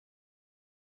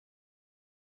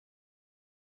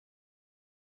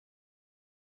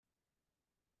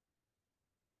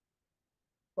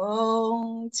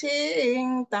恭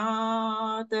请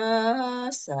大德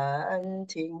圣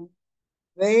听，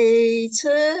为此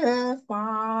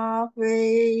法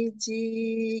会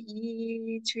及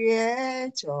一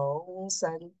切众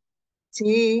生，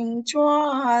请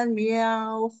转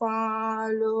妙法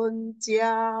轮，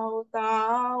教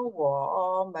导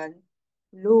我们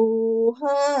如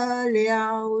何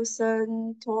了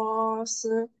生脱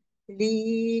死，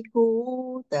离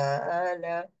苦得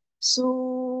乐，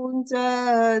殊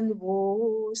真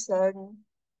无生。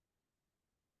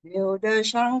Build the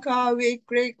Shankar with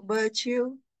great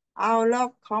virtue, out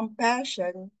of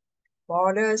compassion,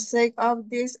 for the sake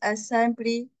of this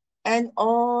assembly and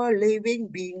all living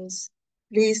beings.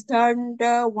 Please turn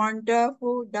the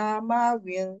wonderful Dharma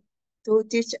wheel to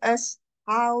teach us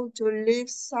how to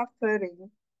live suffering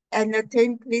and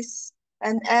attain bliss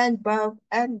and end birth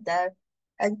and death,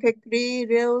 and quickly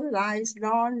realize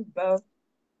non-birth.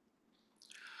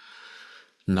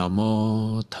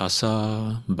 Namo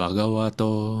tassa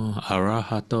bhagavato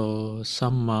arahato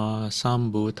samma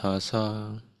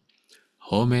sambuddhassa.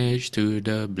 Homage to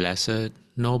the blessed,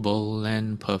 noble,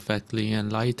 and perfectly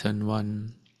enlightened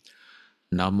one.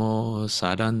 Namo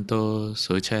sadanto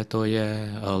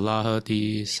suchetoye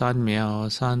alahati sanmiao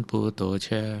sanputo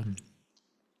che.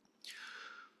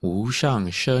 无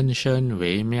上甚深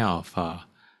微妙法，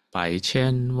百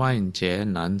千万劫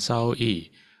难遭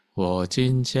遇。我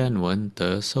今见闻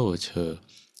得受持，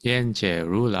愿解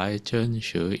如来真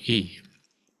实义。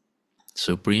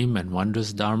Supreme and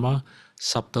wondrous Dharma,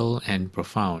 subtle and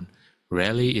profound,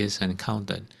 rarely is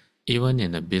encountered, even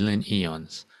in a billion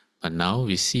eons. But now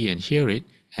we see and hear it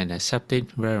and accept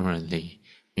it reverently.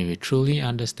 May we truly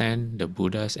understand the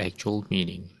Buddha's actual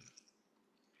meaning.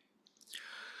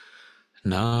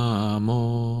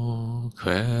 Namo,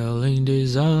 quelling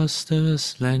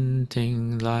disasters,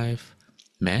 lengthening life,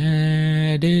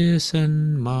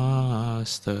 Medicine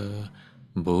Master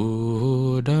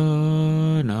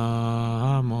Buddha.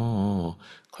 Namo,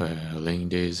 quelling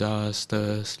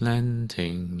disasters,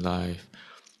 lengthening life,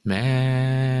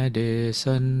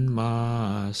 Medicine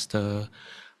Master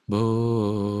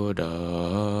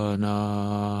Buddha.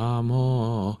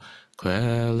 Namo,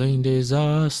 quelling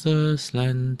disasters,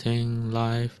 lengthening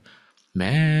life,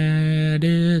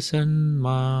 Medicine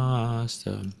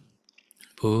Master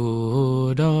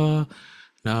Buddha.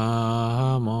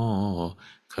 Namo,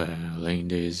 quelling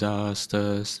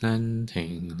disasters,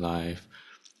 lengthening life,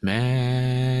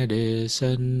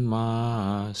 Medicine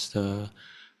Master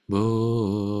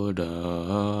Buddha.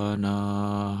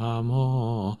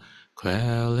 Namo,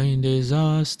 quelling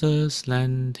disasters,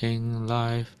 lengthening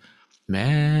life,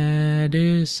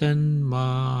 Medicine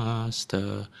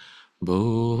Master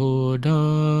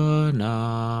Buddha.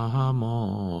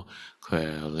 Namo,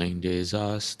 quelling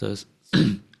disasters,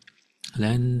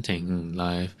 lengthening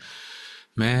life,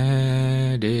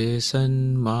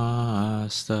 Medicine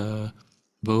Master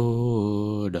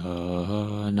Buddha.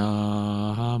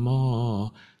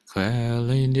 Namo,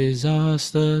 quelling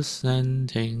disasters,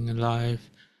 lengthening life,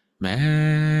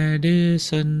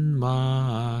 Medicine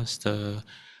Master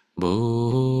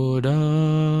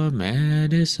Buddha.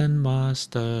 Medicine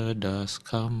Master does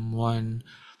come one,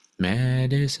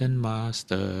 Medicine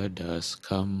Master does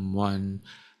come one,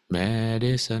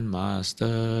 Medicine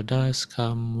Master does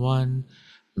come one,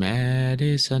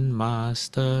 Medicine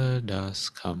Master does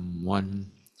come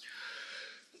one.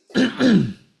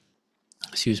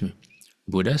 Excuse me.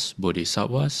 Buddhas,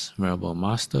 Bodhisattvas, Venerable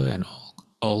Master, and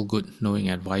all good knowing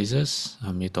advisors,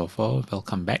 Amitabha,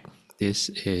 welcome back. This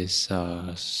is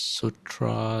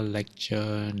Sutra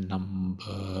lecture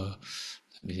number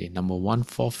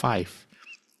 145.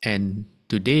 And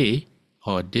today,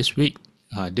 or this week,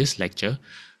 this lecture,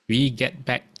 we get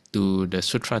back to the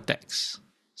Sutra text.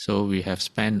 So we have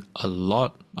spent a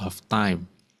lot of time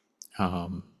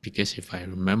because if I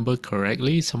remember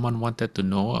correctly, someone wanted to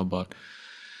know about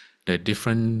the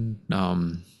different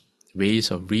ways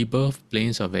of rebirth,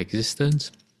 planes of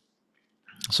existence.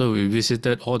 So we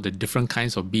visited all the different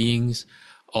kinds of beings,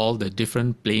 all the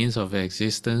different planes of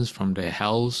existence from the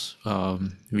hells.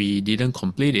 We didn't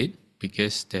complete it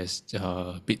because there's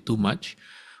a bit too much,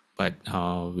 but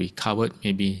we covered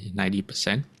maybe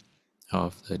 90%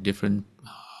 of the different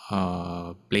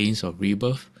planes of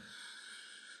rebirth.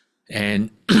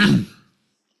 And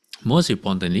most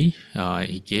importantly,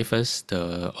 it gave us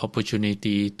the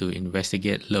opportunity to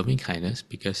investigate loving kindness,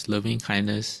 because loving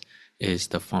kindness is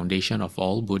the foundation of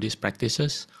all Buddhist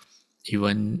practices.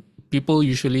 Even people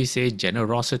usually say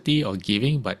generosity or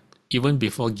giving, but even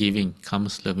before giving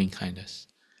comes loving kindness.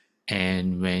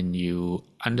 And when you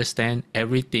understand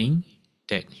everything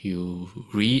that you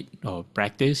read or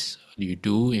practice, you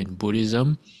do in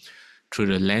Buddhism through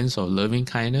the lens of loving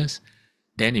kindness,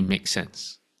 then it makes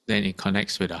sense. Then it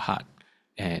connects with the heart,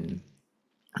 and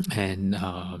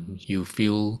you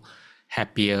feel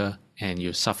happier and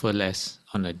you suffer less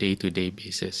on a day-to-day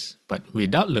basis. But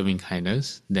without loving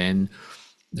kindness, then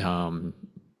um,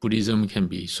 Buddhism can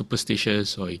be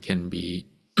superstitious, or it can be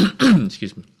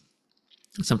excuse me,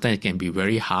 sometimes it can be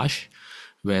very harsh,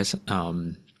 whereas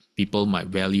people might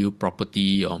value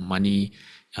property or money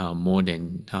more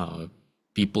than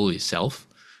people itself,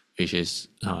 which is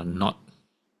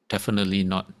definitely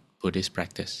not Buddhist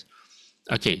practice.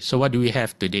 Okay, so what do we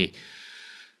have today?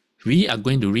 We are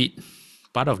going to read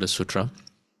part of the sutra,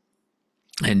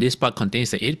 and this part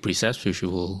contains the 8 precepts, which we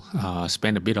will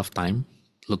spend a bit of time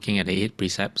looking at the 8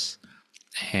 precepts.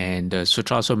 And the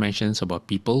sutra also mentions about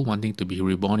people wanting to be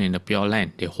reborn in the pure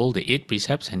land. They hold the 8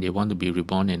 precepts and they want to be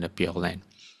reborn in the pure land.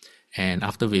 And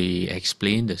after we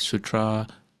explain the sutra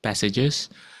passages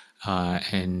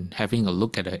and having a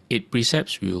look at the 8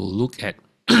 precepts, we will look at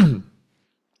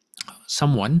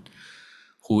someone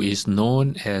who is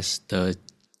known as the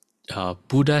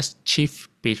Buddha's chief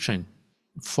patron,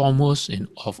 foremost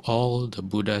of all the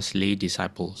Buddha's lay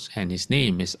disciples, and his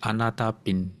name is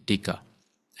Anathapindika.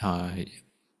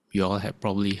 You all have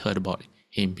probably heard about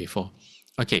him before.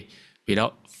 Okay,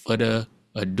 without further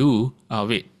ado,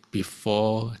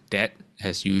 before that,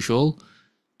 as usual,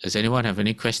 does anyone have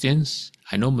any questions?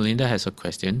 I know Melinda has a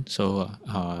question, so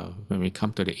when we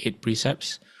come to the 8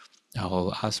 precepts,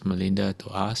 I'll ask Melinda to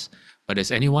ask. But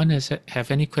does anyone have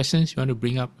any questions you want to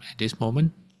bring up at this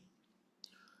moment?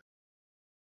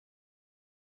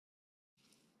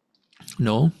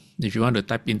 No? If you want to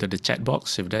type into the chat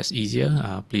box, if that's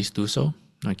easier, please do so.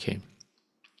 Okay.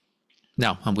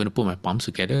 Now, I'm going to put my palms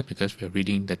together because we're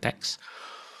reading the text.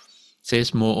 It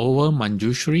says, moreover,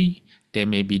 Manjushri, there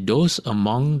may be those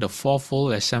among the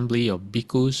fourfold assembly of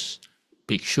bhikkhus,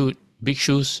 bhikshunis,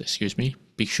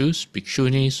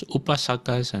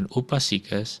 upasakas, and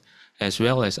upasikas, as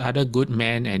well as other good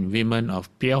men and women of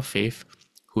pure faith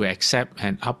who accept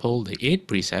and uphold the 8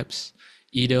 precepts,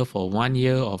 either for 1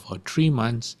 year or for 3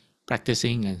 months,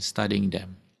 practicing and studying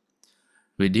them.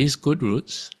 With these good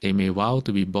roots, they may vow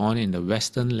to be born in the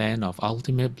western land of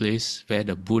ultimate bliss where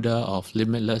the Buddha of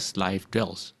limitless life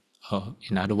dwells, or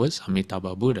in other words,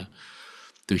 Amitabha Buddha,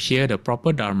 to hear the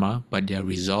proper Dharma, but their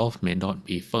resolve may not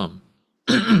be firm.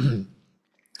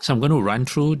 So I'm going to run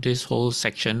through this whole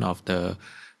section of the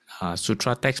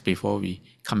sutra text before we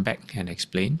come back and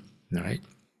explain. All right.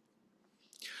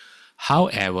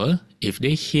 However, if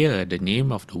they hear the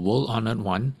name of the world-honored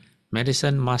one,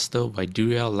 Medicine Master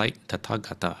Vaidurya like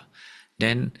Tathagata,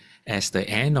 then as the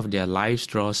end of their lives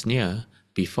draws near,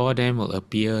 before them will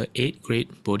appear 8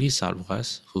 great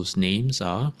bodhisattvas whose names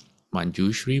are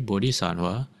Manjushri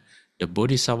Bodhisattva, the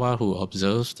Bodhisattva who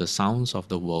observes the sounds of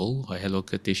the world, or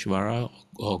Avalokiteshvara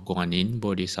or Guanin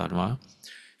Bodhisattva,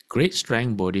 Great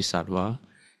Strength Bodhisattva,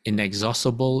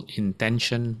 Inexhaustible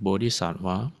Intention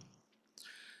Bodhisattva,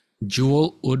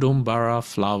 Jewel Udumbara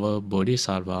Flower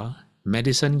Bodhisattva,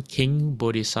 Medicine King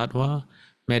Bodhisattva,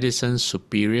 Medicine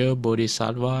Superior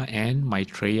Bodhisattva, and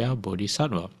Maitreya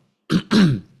Bodhisattva.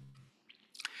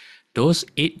 Those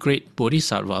 8 great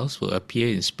bodhisattvas will appear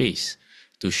in space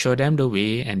to show them the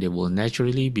way, and they will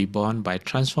naturally be born by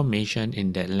transformation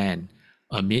in that land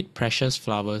amid precious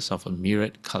flowers of a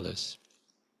myriad colors.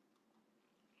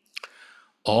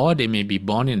 Or they may be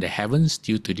born in the heavens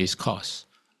due to this cause.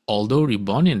 Although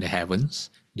reborn in the heavens,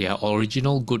 their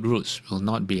original good roots will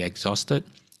not be exhausted,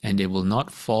 and they will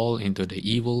not fall into the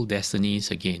evil destinies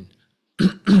again.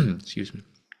 Excuse me.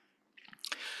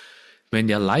 When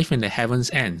their life in the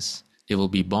heavens ends, they will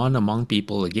be born among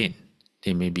people again.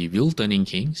 They may be wheel-turning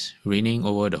kings, reigning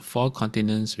over the 4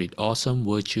 continents with awesome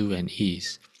virtue and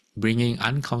ease, bringing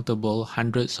uncountable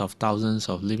hundreds of thousands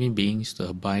of living beings to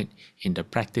abide in the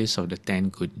practice of the 10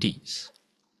 good deeds.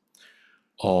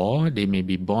 Or they may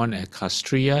be born as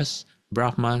Kshatriyas,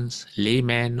 Brahmans,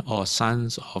 laymen, or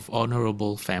sons of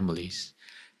honorable families.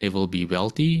 They will be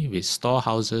wealthy, with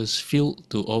storehouses filled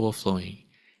to overflowing.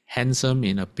 Handsome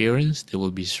in appearance, they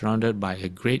will be surrounded by a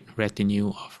great retinue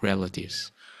of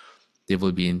relatives. They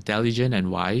will be intelligent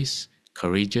and wise,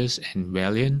 courageous and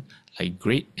valiant, like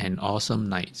great and awesome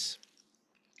knights.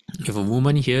 If a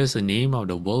woman hears the name of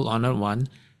the world-honored one,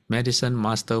 Medicine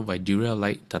Master Vaidurya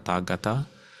like Tathagata,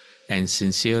 and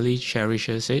sincerely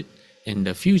cherishes it, in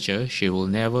the future she will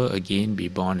never again be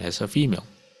born as a female.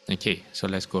 Okay, so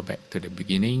let's go back to the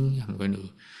beginning. I'm going to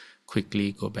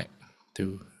quickly go back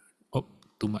to... Oh,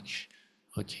 too much.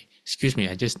 Okay, excuse me,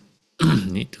 I just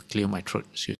need to clear my throat.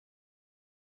 Excuse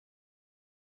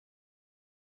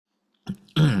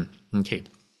Okay.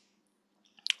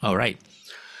 All right.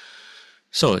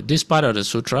 So this part of the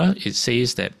sutra, it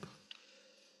says that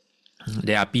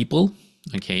there are people,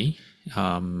 okay,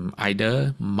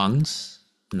 either monks,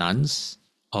 nuns,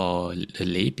 or the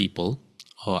lay people,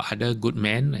 or other good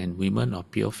men and women of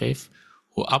pure faith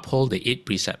who uphold the 8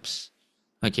 precepts.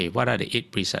 Okay, what are the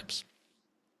 8 precepts?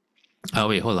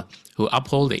 Hold on. Who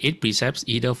uphold the 8 precepts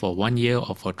either for 1 year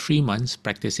or for 3 months,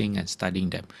 practicing and studying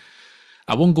them.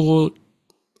 I won't go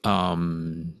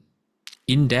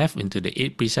in depth into the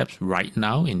 8 precepts right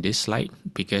now in this slide,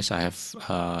 because I have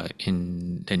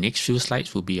in the next few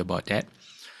slides will be about that.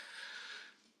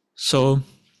 So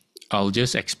I'll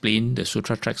just explain the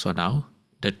sutra tracks for now.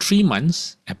 The 3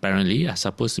 months apparently are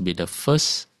supposed to be the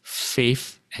first,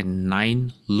 5th, and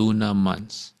 9 lunar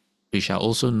months, which are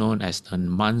also known as the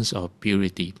months of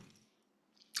purity.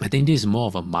 I think this is more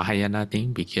of a Mahayana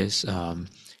thing, because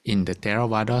in the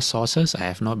Theravada sources, I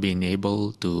have not been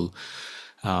able to,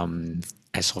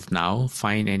 as of now,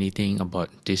 find anything about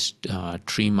this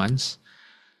 3 months.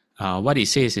 What it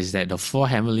says is that the 4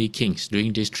 heavenly kings,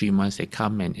 during these 3 months, they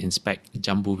come and inspect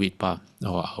Jambudvipa,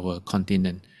 or our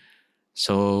continent.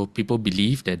 So people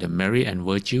believe that the merit and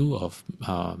virtue of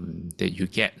that you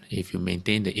get if you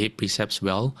maintain the 8 precepts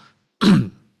well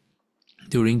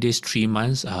during these 3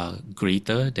 months are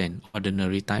greater than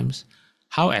ordinary times.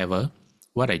 However,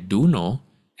 what I do know,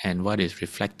 and what is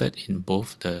reflected in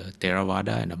both the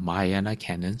Theravada and the Mahayana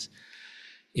canons,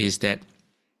 is that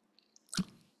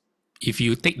if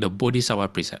you take the Bodhisattva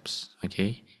precepts,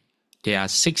 okay, there are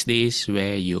 6 days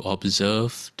where you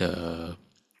observe the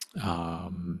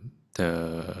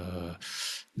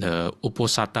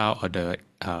Uposatha, or the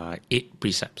 8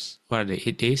 precepts. What are the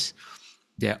 8 days?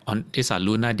 These are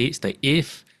lunar dates: the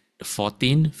 8th, the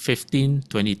 14th, 15th,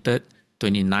 23rd,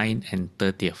 29th, and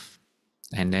 30th.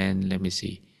 And then let me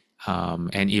see.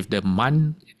 And if the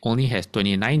month only has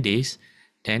 29 days,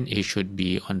 then it should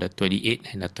be on the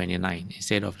 28th and the 29th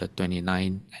instead of the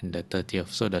 29th and the 30th.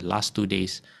 So the last 2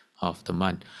 days of the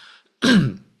month.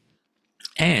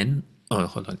 And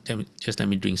hold on, let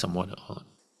me drink some water. Hold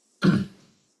on.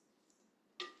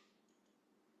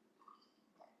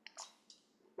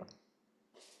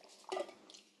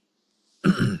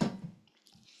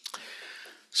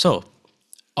 So,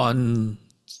 on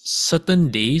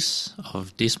certain days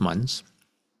of this month,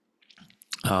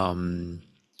 the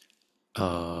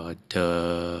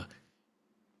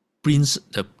prince,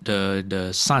 the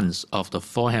sons of the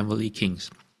 4 heavenly kings,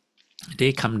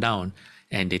 they come down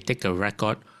and they take a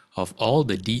record of all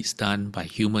the deeds done by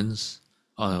humans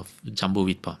of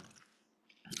Jambudvipa.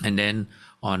 And then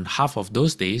on half of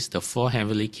those days, the 4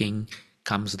 heavenly king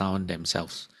comes down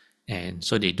themselves. And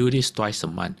so they do this twice a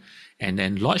month. And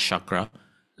then Lord Chakra,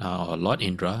 or Lord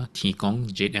Indra,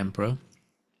 Tikong, Jade Emperor,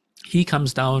 he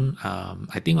comes down,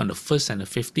 I think on the 1st and the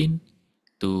 15th,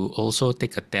 to also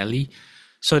take a tally.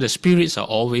 So the spirits are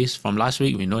always, from last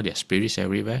week, we know there are spirits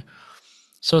everywhere.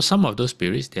 So some of those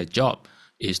spirits, their job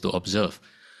is to observe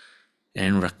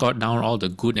and record down all the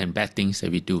good and bad things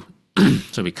that we do.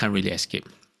 So we can't really escape.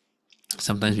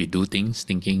 Sometimes we do things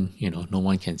thinking, no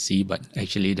one can see, but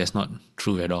actually that's not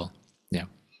true at all. Yeah.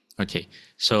 Okay.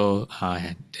 So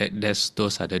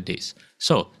those are the days.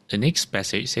 So the next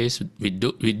passage says,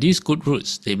 with these good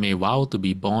roots, they may vow to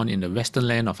be born in the western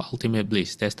land of ultimate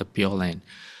bliss. That's the pure land,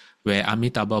 where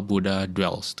Amitabha Buddha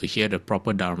dwells, to hear the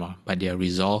proper Dharma, but their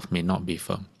resolve may not be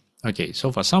firm. Okay.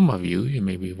 So for some of you, you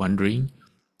may be wondering,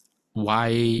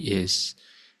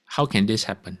 how can this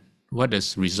happen? What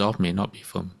does resolve may not be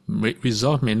firm?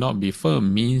 Resolve may not be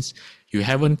firm means you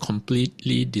haven't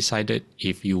completely decided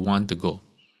if you want to go.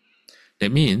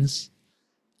 That means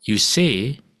you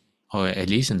say, or at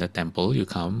least in the temple you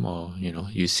come, or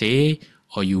you say,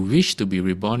 or you wish to be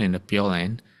reborn in the Pure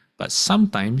Land, but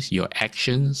sometimes your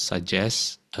actions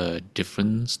suggest a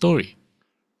different story.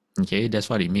 Okay, that's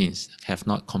what it means.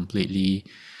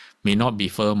 May not be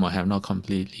firm, or have not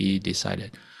completely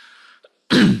decided.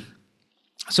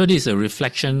 So this is a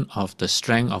reflection of the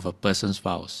strength of a person's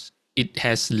vows. It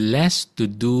has less to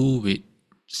do with,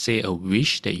 say, a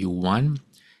wish that you want.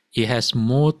 It has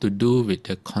more to do with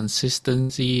the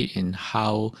consistency in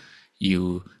how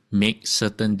you make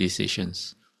certain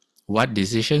decisions. What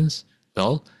decisions?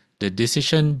 Well, the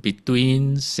decision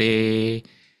between, say,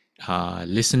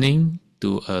 listening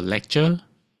to a lecture,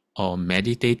 or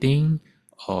meditating,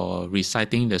 or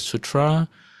reciting the sutra,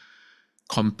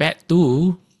 compared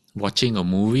to watching a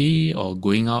movie, or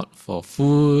going out for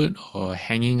food, or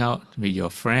hanging out with your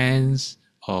friends,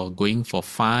 or going for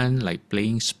fun like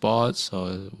playing sports,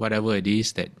 or whatever it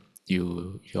is that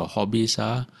your hobbies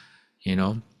are.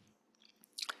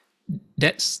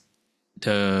 That's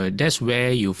that's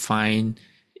where you find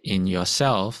in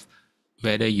yourself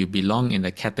whether you belong in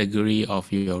the category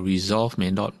of your resolve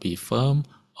may not be firm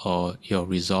or your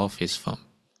resolve is firm.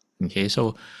 Okay,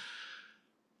 so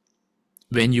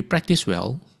when you practice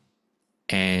well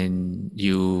and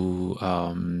you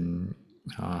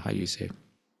how you say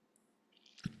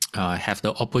have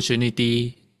the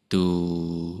opportunity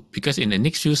to, because in the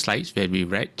next few slides that we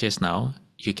read just now,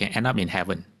 you can end up in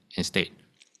heaven instead,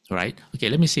 right? Okay,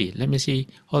 let me see.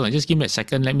 Hold on, just give me a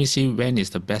second. Let me see when is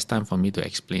the best time for me to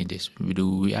explain this.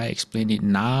 Do I explain it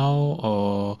now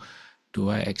or do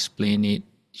I explain it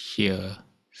here?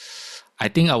 I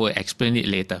think I will explain it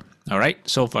later. All right.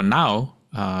 So for now,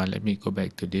 let me go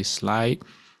back to this slide.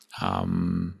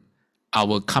 I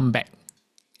will come back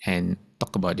and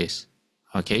talk about this.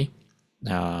 Okay,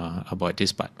 about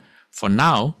this part. For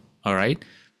now, all right,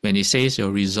 when it says your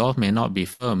resolve may not be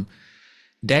firm,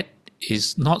 that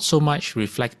is not so much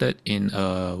reflected in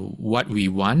what we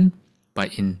want,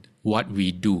 but in what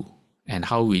we do and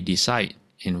how we decide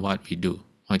in what we do.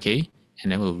 Okay,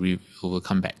 and then we'll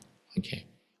come back. Okay.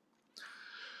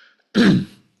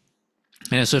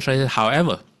 And so try.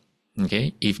 However,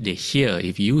 okay, if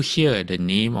you hear the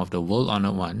name of the world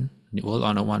honored one, the world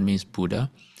honored one means Buddha,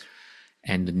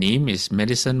 and the name is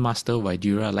Medicine Master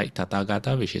Vaidurya, like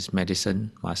Tathagata, which is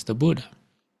Medicine Master Buddha.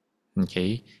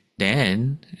 Okay,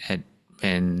 then at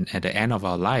the end of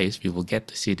our lives, we will get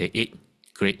to see the 8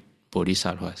 great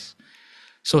bodhisattvas.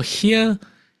 So here,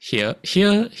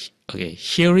 okay,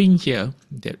 hearing here,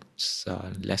 that's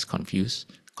less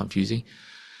confusing.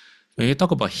 When you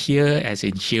talk about hear as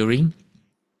in hearing,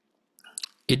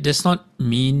 it does not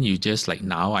mean you just like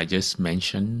now I just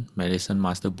mentioned Medicine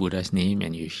Master Buddha's name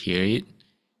and you hear it.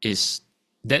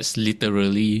 That's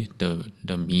literally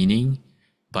the meaning,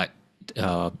 but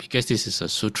because this is a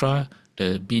sutra,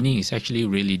 the meaning is actually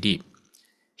really deep.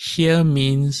 Hear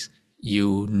means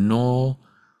you know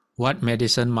what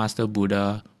Medicine Master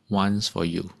Buddha wants for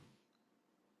you.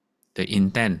 The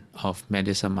intent of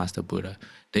Medicine Master Buddha,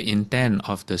 the intent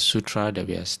of the sutra that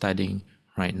we are studying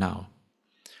right now.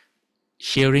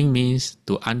 Hearing means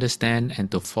to understand and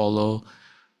to follow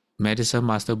Medicine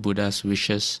Master Buddha's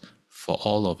wishes for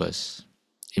all of us.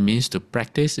 It means to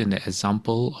practice in the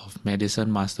example of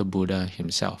Medicine Master Buddha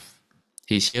himself.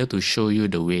 He's here to show you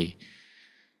the way.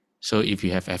 So if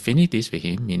you have affinities with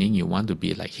him, meaning you want to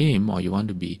be like him or you want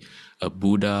to be a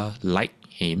Buddha like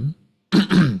him,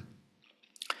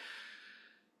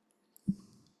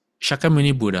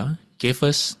 Shakyamuni Buddha gave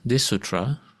us this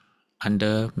sutra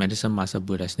under Medicine Master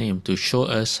Buddha's name to show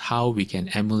us how we can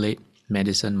emulate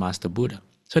Medicine Master Buddha.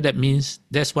 So that means,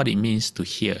 that's what it means to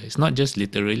hear. It's not just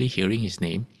literally hearing his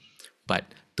name, but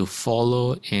to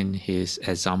follow in his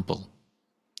example.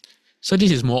 So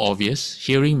this is more obvious.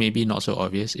 Hearing maybe not so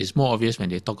obvious. It's more obvious when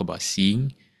they talk about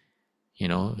seeing. You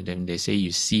know, then they say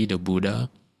you see the Buddha.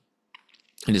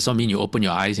 And it does not mean you open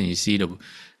your eyes and you see the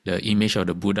image of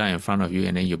the Buddha in front of you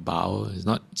and then you bow. It's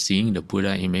not seeing the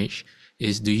Buddha image.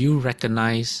 It's do you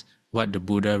recognize what the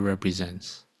Buddha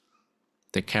represents?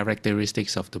 The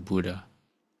characteristics of the Buddha.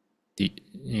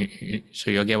 So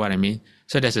you'll get what I mean?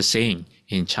 So there's a saying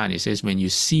in Chan. It says, when you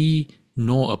see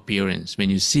no appearance,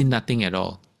 when you see nothing at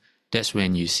all, that's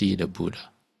when you see the Buddha.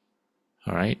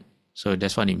 All right? So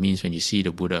that's what it means when you see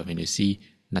the Buddha, when you see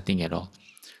nothing at all.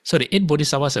 So the 8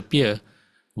 bodhisattvas appear.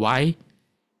 Why?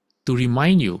 To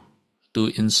remind you,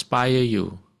 to inspire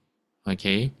you,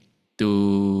 okay?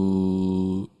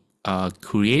 To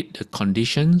create the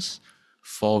conditions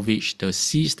for which the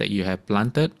seeds that you have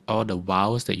planted or the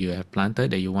vows that you have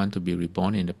planted that you want to be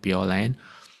reborn in the Pure Land,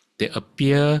 they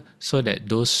appear so that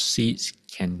those seeds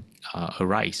can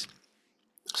arise.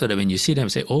 So that when you see them,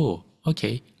 say, oh,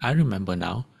 okay, I remember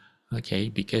now. Okay,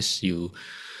 because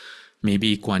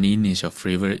maybe Kuan Yin is your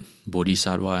favorite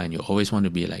bodhisattva and you always want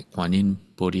to be like Kuan Yin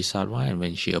bodhisattva, and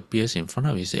when she appears in front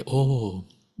of you, say, oh,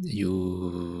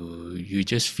 you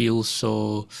just feel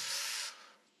so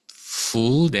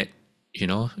full that you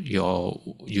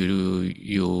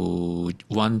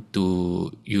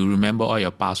remember all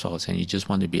your past vows and you just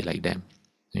want to be like them.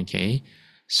 Okay,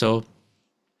 so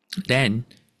then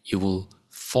you will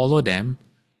follow them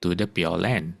to the Pure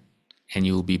Land and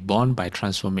you will be born by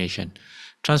transformation.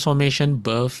 Transformation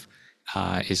birth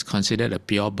is considered a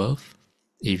pure birth.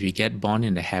 If you get born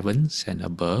in the heavens and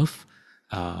above,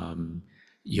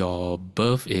 your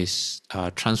birth is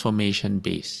transformation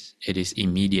based. It is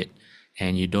immediate,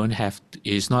 and you don't have to,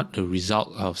 it's not the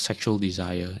result of sexual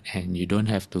desire, and you don't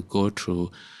have to go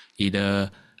through either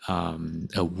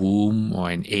a womb or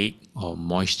an egg or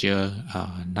moisture,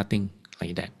 nothing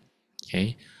like that.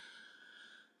 Okay.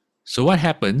 So what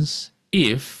happens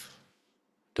if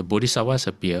the bodhisattvas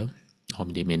appear, or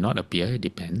they may not appear, it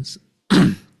depends,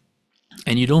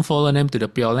 and you don't follow them to the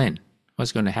Pure Land,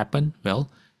 what's going to happen? Well,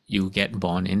 you get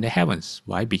born in the heavens.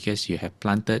 Why? Because you have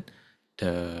planted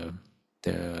the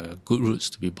good roots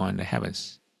to be born in the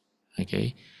heavens.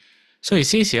 Okay, so it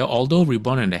says here, although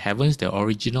reborn in the heavens, the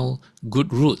original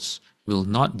good roots will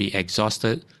not be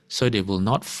exhausted, so they will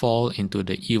not fall into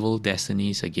the evil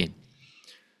destinies again.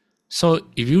 So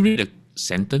if you read the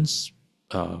sentence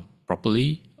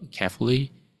properly,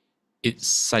 carefully, it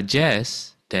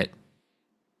suggests that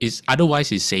it's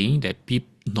saying that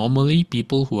normally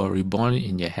people who are reborn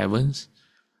in the heavens,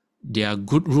 their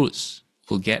good roots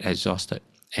will get exhausted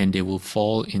and they will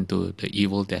fall into the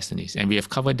evil destinies. And we have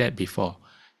covered that before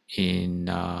in,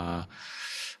 I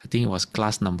think it was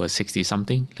class number 60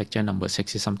 something, lecture number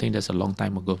 60 something. That's a long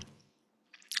time ago.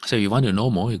 So if you want to know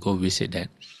more, you go visit that.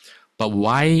 But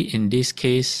why in this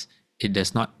case that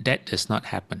does not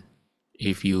happen?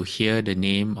 If you hear the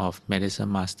name of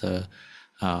Medicine Master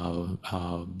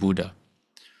Buddha,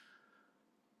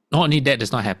 not only that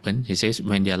does not happen, he says,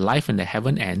 when their life in the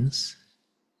heaven ends,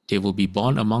 they will be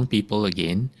born among people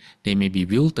again. They may be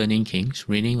wheel-turning kings,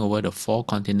 reigning over the 4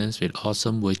 continents with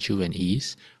awesome virtue and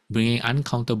ease, bringing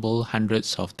uncountable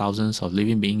hundreds of thousands of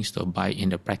living beings to abide in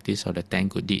the practice of the 10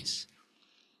 good deeds.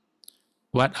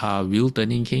 What are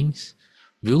wheel-turning kings?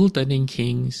 Wheel-turning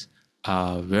kings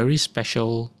are very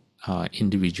special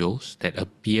individuals that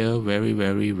appear very,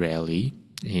 very rarely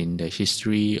in the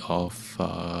history of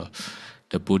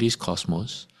the Buddhist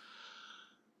cosmos.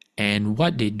 And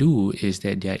what they do is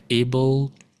that they are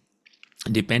able,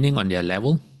 depending on their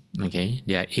level, okay,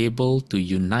 they are able to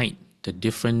unite the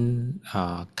different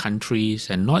countries,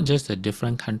 and not just the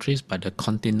different countries, but the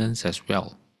continents as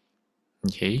well.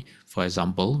 Okay, for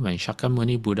example, when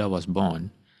Shakyamuni Buddha was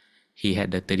born, he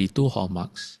had the 32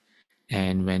 hallmarks,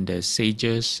 and when the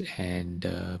sages and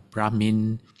the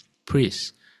Brahmin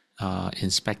priests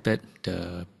inspected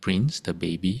the prince, the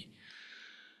baby,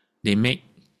 they make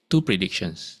 2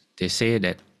 predictions. They say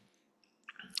that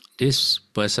this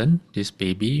person, this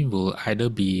baby, will either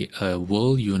be a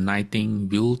world-uniting,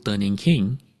 wheel-turning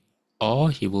king, or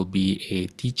he will be a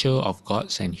teacher of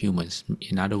gods and humans.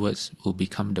 In other words, will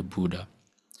become the Buddha.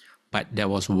 But there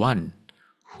was one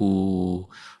who,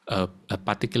 a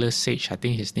particular sage, I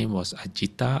think his name was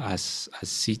Ajita, as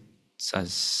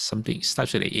something,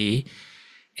 starts with an A,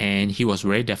 and he was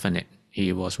very definite.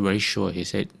 He was very sure. He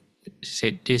said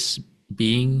this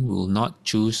being will not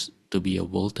choose to be a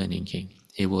world-turning king.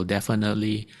 He will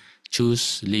definitely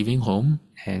choose leaving home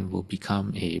and will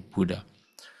become a Buddha.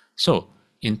 So,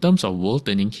 in terms of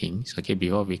world-turning kings, okay,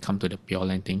 before we come to the Pure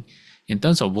Land thing, in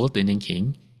terms of world-turning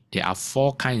king, there are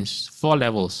 4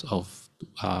 levels of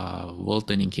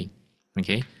world-turning king.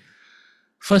 Okay,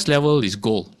 first level is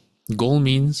gold. Gold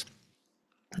means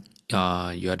you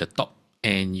are the top,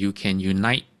 and you can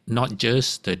unite not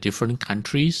just the different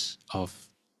countries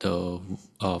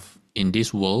in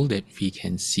this world that we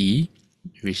can see,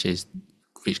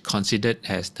 which considered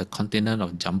as the continent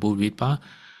of Jambudvipa,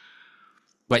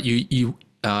 but you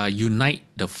unite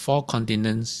the 4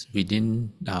 continents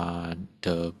within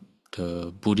the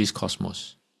Buddhist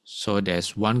cosmos. So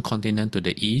there's one continent to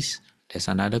the east, there's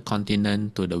another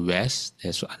continent to the west,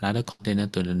 there's another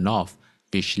continent to the north,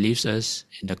 which leaves us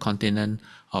in the continent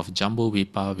of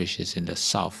Jambudvipa, which is in the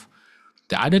south.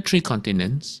 The other 3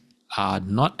 continents are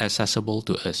not accessible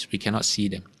to us. We cannot see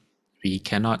them. We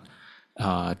cannot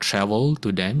travel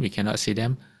to them. We cannot see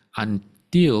them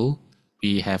until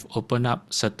we have opened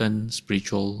up certain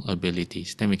spiritual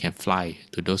abilities. Then we can fly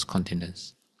to those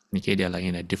continents. Okay, they're like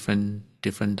in a different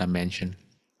dimension.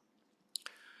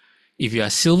 If you are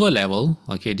silver level,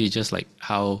 okay, this is just like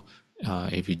how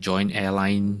if you join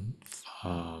airline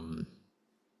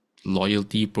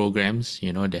loyalty programs,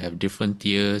 they have different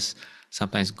tiers,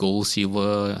 sometimes gold,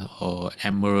 silver, or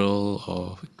emerald,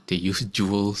 or they use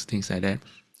jewels, things like that.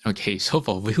 Okay, so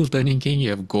for wheel-turning king, you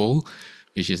have gold,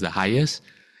 which is the highest.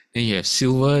 Then you have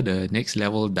silver, the next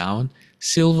level down.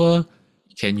 Silver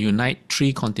can unite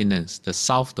 3 continents, the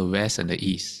south, the west, and the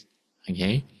east.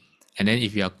 Okay, and then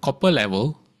if you are copper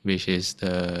level, which is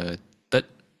the third,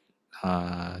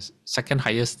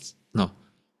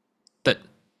 third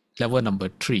level, number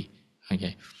 3.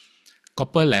 Okay,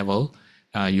 copper level,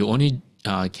 you only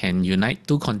can unite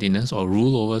 2 continents or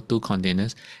rule over 2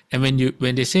 continents. And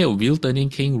when they say a wheel-turning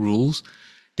king rules,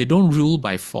 they don't rule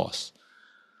by force.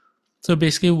 So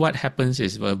basically what happens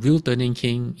is a wheel-turning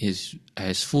king is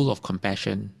full of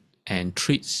compassion and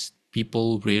treats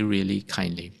people really, really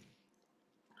kindly.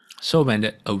 So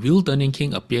when a wheel-turning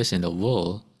king appears in the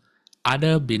world,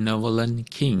 other benevolent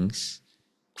kings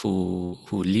who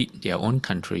lead their own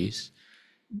countries,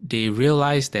 they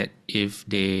realize that if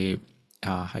they,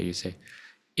 how you say,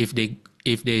 if they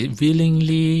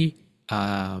willingly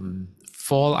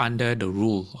fall under the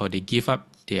rule, or they give up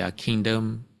their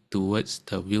kingdom towards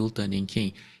the wheel turning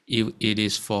king, it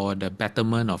is for the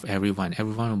betterment of everyone.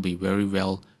 Everyone will be very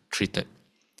well treated.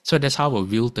 So that's how a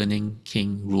wheel turning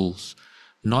king rules,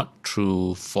 not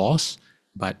through force,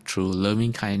 but through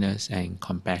loving kindness and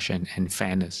compassion and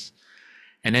fairness.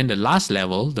 And then the last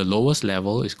level, the lowest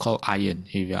level, is called iron.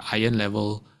 If you're iron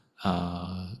level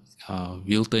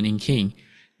wheel turning king,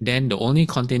 then the only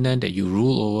continent that you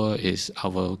rule over is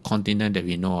our continent that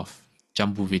we know of,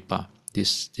 Jambudvipa,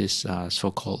 this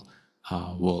so-called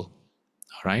world.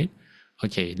 All right.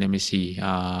 Okay, let me see.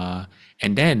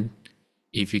 And then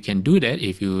if you can do that,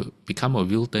 if you become a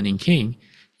wheel turning king,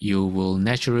 you will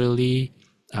naturally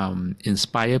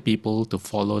inspire people to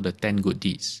follow the 10 good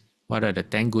deeds. What are the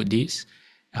 10 good deeds?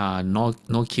 No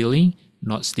killing,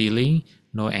 not stealing,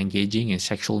 no engaging in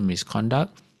sexual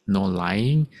misconduct, no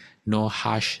lying, no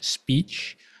harsh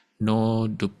speech, no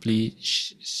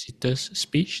duplicitous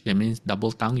speech. That means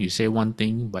double tongue. You say one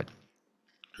thing, but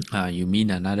you mean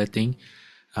another thing.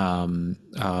 Or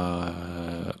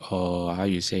how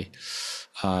you say,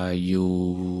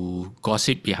 you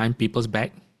gossip behind people's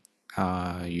back.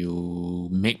 You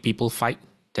make people fight.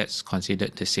 That's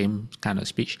considered the same kind of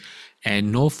speech.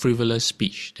 And no frivolous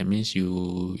speech. That means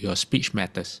your speech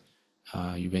matters.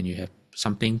 When you have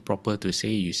something proper to say,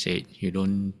 you say it. You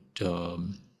don't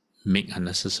make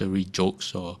unnecessary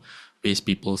jokes or waste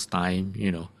people's time,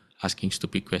 asking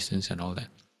stupid questions and all that.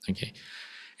 Okay.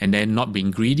 And then not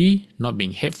being greedy, not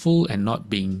being hateful, and not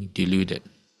being deluded.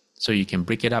 So you can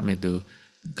break it up into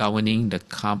governing the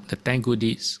 10 good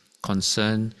deeds,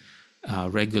 concern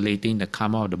regulating the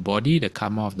karma of the body, the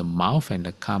karma of the mouth, and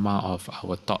the karma of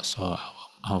our thoughts or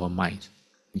our minds.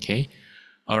 Okay?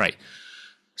 All right.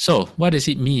 So what does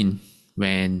it mean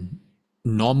when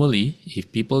normally,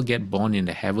 if people get born in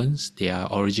the heavens, their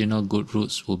original good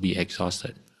roots will be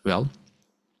exhausted? Well,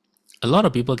 a lot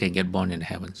of people can get born in the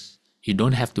heavens. You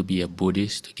don't have to be a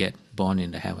Buddhist to get born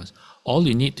in the heavens. All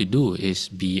you need to do is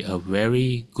be a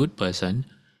very good person.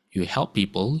 You help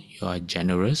people, you are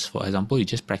generous. For example, you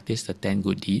just practice the 10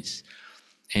 good deeds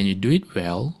and you do it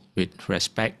well with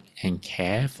respect and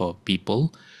care for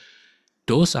people.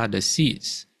 Those are the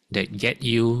seeds that get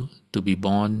you to be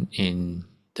born in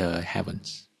the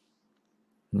heavens.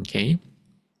 Okay?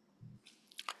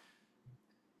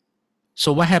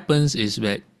 So what happens is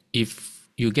that if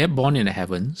you get born in the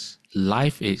heavens,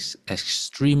 life is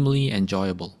extremely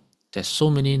enjoyable. There's so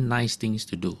many nice things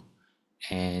to do.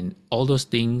 And all those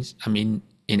things,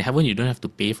 in heaven, you don't have to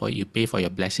pay for it. You pay for your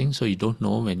blessing, so you don't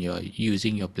know when you're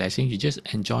using your blessing. You just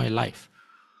enjoy life.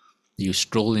 You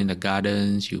stroll in the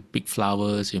gardens, you pick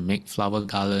flowers, you make flower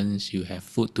garlands, you have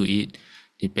food to eat.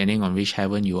 Depending on which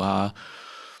heaven you are,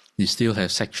 you still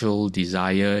have sexual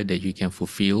desire that you can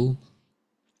fulfill.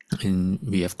 And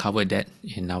we have covered that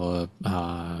in our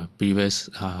previous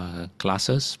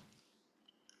classes.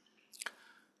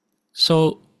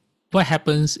 So what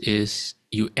happens is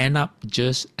you end up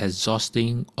just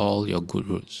exhausting all your good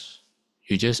roots.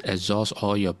 You just exhaust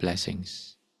all your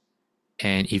blessings.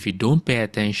 And if you don't pay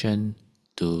attention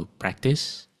to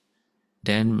practice,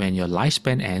 then when your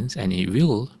lifespan ends, and it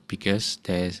will, because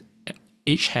there's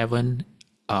each heaven,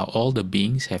 all the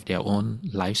beings have their own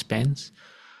lifespans,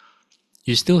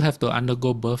 you still have to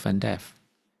undergo birth and death.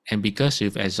 And because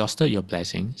you've exhausted your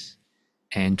blessings,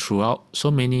 and throughout so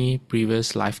many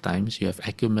previous lifetimes, you have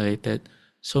accumulated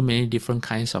so many different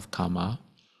kinds of karma,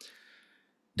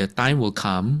 the time will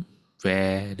come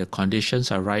where the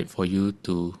conditions are right for you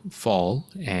to fall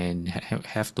and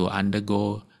have to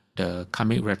undergo the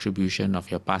karmic retribution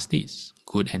of your past deeds,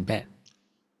 good and bad.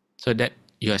 So that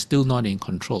you are still not in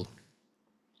control.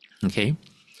 Okay?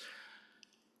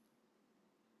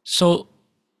 So,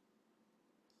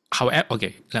 however,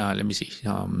 okay, let me see.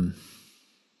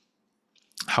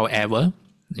 However,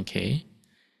 okay,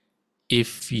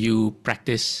 if you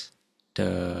practice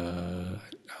the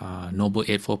Noble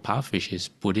Eightfold Path, which is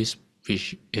Buddhist,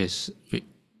 which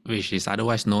is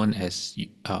otherwise known as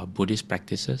Buddhist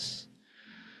practices,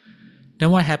 then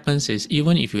what happens is,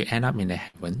 even if you end up in the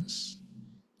heavens,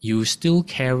 you still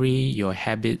carry your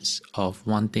habits of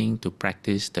wanting to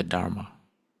practice the Dharma.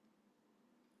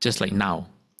 Just like now,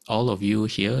 all of you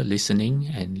here listening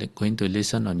and going to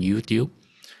listen on YouTube,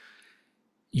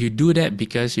 you do that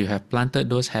because you have planted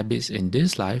those habits in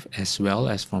this life as well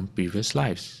as from previous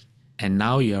lives. And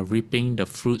now you are reaping the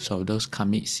fruits of those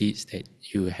karmic seeds that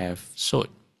you have sowed.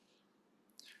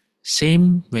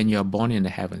 Same when you are born in the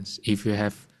heavens. If you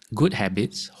have good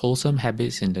habits, wholesome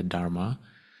habits in the Dharma,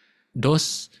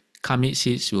 those karmic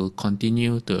seeds will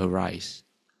continue to arise.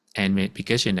 And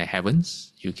because you're in the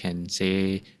heavens, you can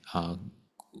say,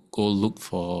 go look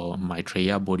for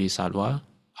Maitreya Bodhisattva,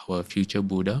 our future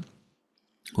Buddha,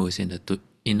 who is in the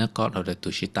inner court of the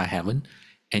Tushita heaven,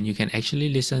 and you can actually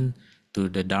listen to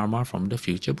the Dharma from the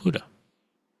future Buddha.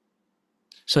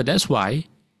 So that's why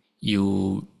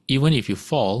even if you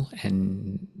fall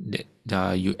and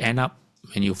you end up,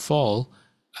 when you fall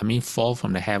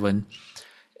from the heaven,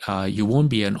 you won't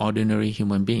be an ordinary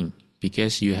human being,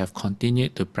 because you have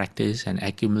continued to practice and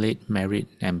accumulate merit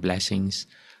and blessings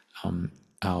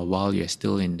while you're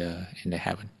still in the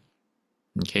heaven.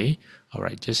 Okay, all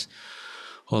right, just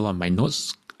hold on. My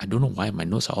notes, I don't know why my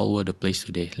notes are all over the place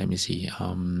today. Let me see.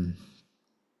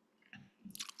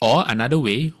 Or another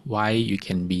way why you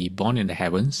can be born in the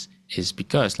heavens is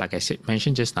because, like I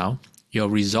mentioned just now, your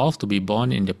resolve to be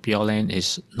born in the Pure Land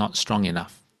is not strong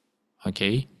enough.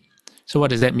 Okay, so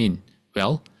what does that mean?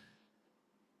 Well,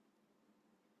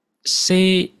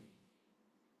 say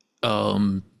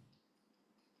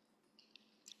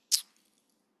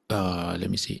let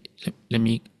me see. Let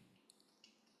me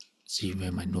see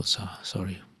where my notes are.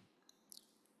 Sorry.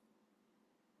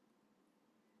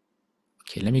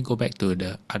 Okay, let me go back to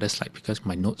the other slide because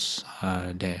my notes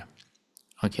are there.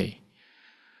 Okay.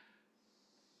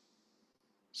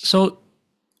 So,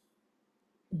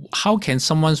 how can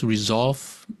someone's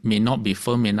resolve may not be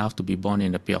firm enough to be born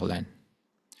in the Pure Land?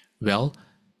 Well,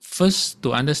 first,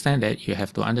 to understand that, you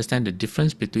have to understand the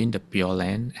difference between the Pure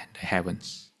Land and the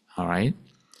heavens. All right?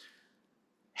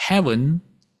 Heaven,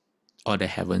 or the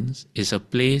heavens, is a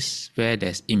place where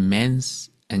there's immense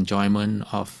enjoyment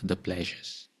of the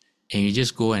pleasures. And you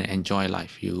just go and enjoy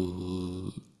life.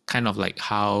 You kind of like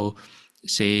how,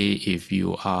 say, if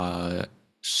you are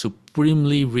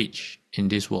supremely rich in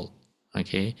this world,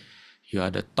 okay, you are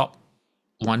the top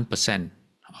 1%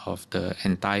 of the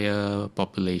entire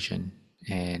population,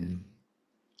 and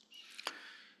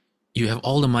you have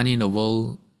all the money in the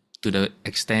world to the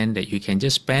extent that you can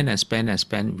just spend and spend and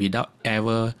spend without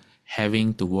ever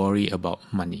having to worry about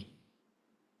money.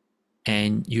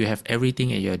 And you have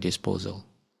everything at your disposal.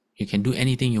 You can do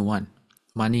anything you want.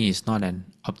 Money is not an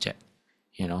object,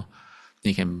 you know.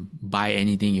 You can buy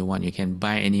anything you want. You can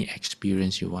buy any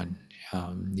experience you want.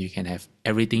 You can have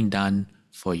everything done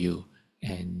for you,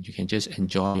 and you can just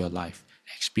enjoy your life,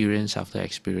 experience after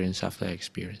experience after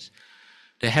experience.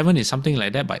 The heaven is something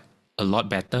like that, but a lot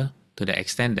better, to the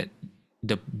extent that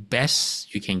the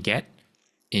best you can get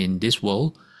in this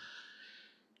world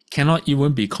cannot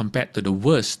even be compared to the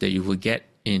worst that you will get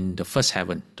in the first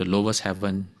heaven, the lowest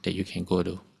heaven that you can go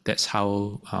to. That's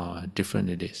how different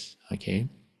it is. Okay,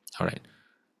 all right.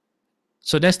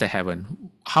 So that's the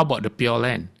heaven. How about the Pure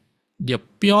Land? The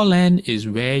Pure Land is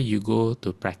where you go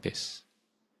to practice.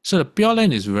 So the Pure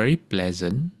Land is very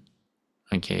pleasant,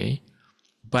 okay,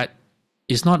 but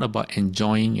it's not about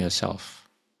enjoying yourself.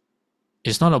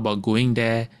 It's not about going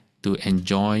there to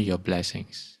enjoy your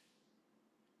blessings.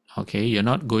 Okay, you're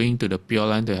not going to the Pure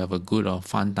Land to have a good or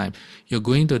fun time. You're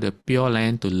going to the Pure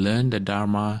Land to learn the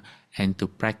Dharma and to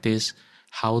practice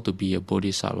how to be a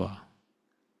Bodhisattva.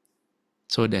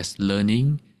 So there's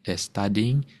learning, there's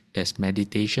studying, there's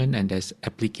meditation, and there's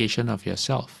application of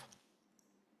yourself.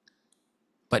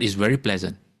 But it's very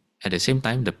pleasant. At the same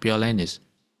time, the Pure Land is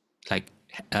like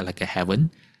a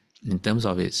heaven in terms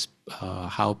of its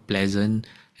how pleasant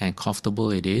and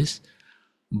comfortable it is.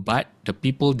 But the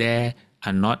people there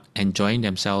are not enjoying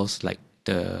themselves like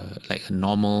a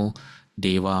normal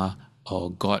deva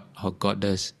or god or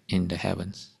goddess in the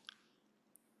heavens.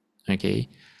 Okay,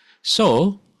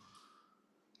 so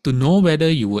to know whether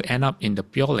you will end up in the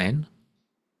Pure Land,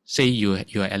 say you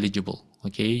are eligible.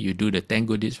 Okay, you do the 10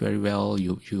 good deeds very well.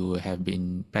 You have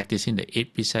been practicing the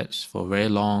 8 precepts for very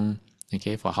long.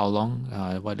 Okay, for how long?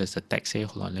 What does the text say?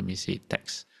 Hold on, let me see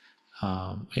text.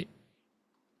 Wait.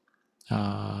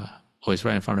 It's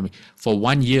right in front of me. For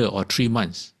 1 year or 3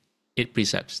 months, 8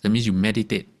 precepts. That means you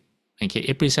meditate. Okay,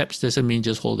 8 precepts doesn't mean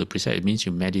just hold the precept. It means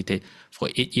you meditate for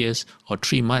 8 years or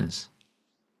 3 months.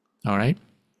 All right.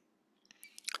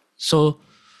 So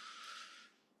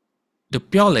the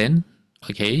Pure Land,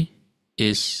 okay,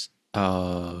 is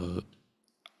how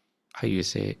you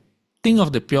say? Think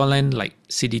of the Pure Land like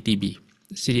CDTB,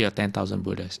 City of 10,000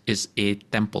 Buddhas. It's a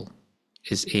temple.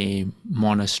 It's a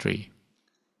monastery.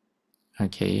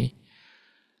 Okay.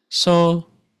 So,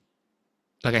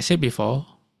 like I said before,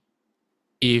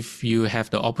 if you have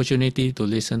the opportunity to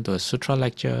listen to a sutra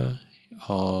lecture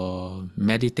or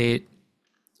meditate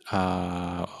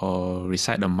or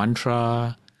recite a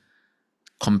mantra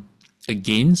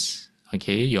against,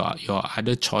 okay, your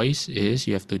other choice is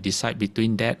you have to decide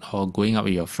between that or going out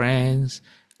with your friends,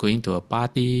 going to a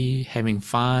party, having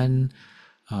fun,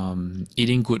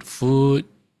 eating good food.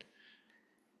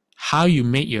 How you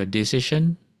make your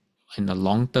decision in a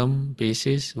long-term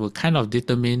basis will kind of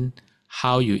determine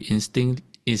how you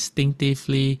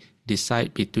instinctively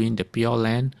decide between the Pure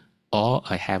Land or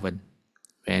a heaven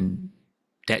when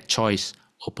that choice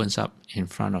opens up in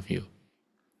front of you.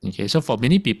 Okay, so for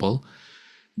many people,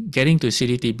 getting to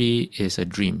CDTB is a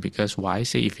dream because why?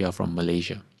 Say if you're from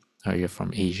Malaysia or you're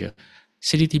from Asia,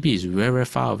 CDTB is very, very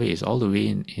far away. It's all the way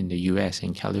in the US,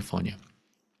 in California.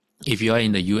 If you are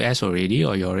in the US already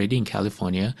or you're already in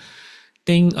California,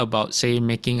 think about, say,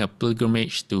 making a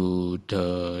pilgrimage to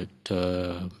the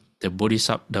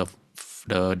Bodhisattva,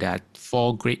 there are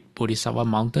 4 great Bodhisattva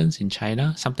mountains in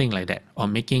China, something like that, or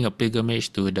making a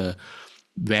pilgrimage to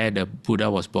where the Buddha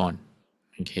was born.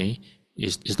 Okay,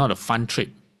 it's not a fun trip,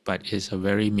 but it's a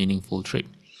very meaningful trip.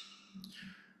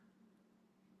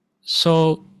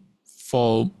 So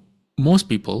for most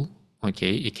people,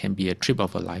 okay, it can be a trip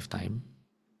of a lifetime,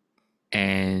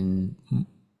 and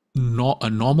a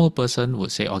normal person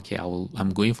would say, okay, I'm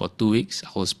going for 2 weeks.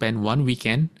 I will spend 1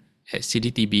 weekend at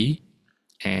CDTB,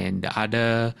 and the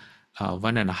other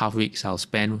 1.5 weeks I'll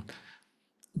spend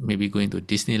maybe going to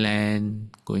Disneyland,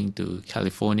 going to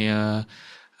California,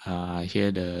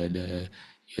 here the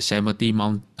Yosemite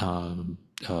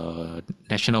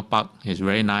National Park is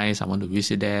very nice. I want to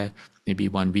visit there, maybe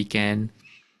 1 weekend.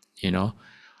 You know,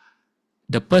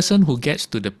 the person who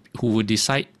will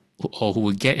decide or who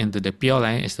will get into the Pure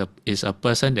Land is a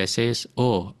person that says,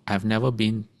 oh, I've never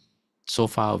been so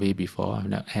far away before,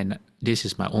 and this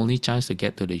is my only chance to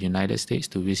get to the United States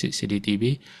to visit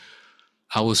CDTB.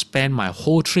 I will spend my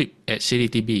whole trip at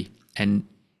CDTB and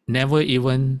never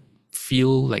even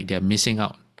feel like they're missing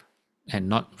out and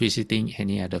not visiting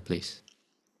any other place.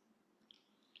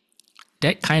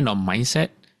 That kind of mindset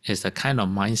is the kind of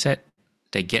mindset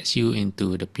that gets you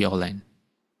into the Pure Land.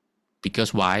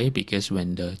 Because why? Because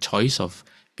when the choice of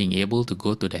being able to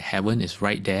go to the heaven is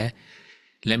right there,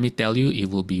 let me tell you, it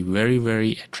will be very,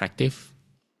 very attractive,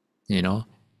 you know,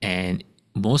 and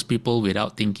most people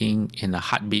without thinking in a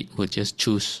heartbeat will just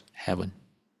choose heaven.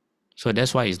 So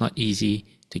that's why it's not easy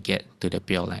to get to the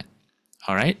Pure Land.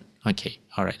 All right? Okay.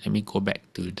 All right. Let me go back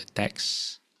to the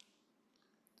text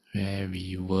where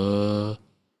we were.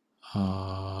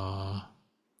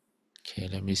 Okay,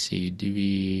 let me see.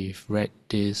 We've read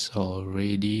this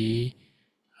already.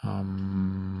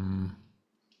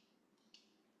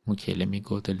 Okay, let me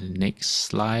go to the next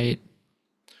slide.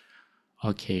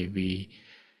 Okay,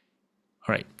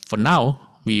 all right. For now,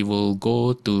 we will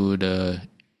go to the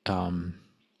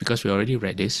because we already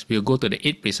read this, we'll go to the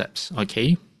 8 precepts.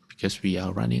 Okay, because we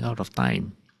are running out of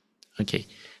time. Okay,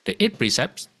 the 8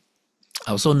 precepts,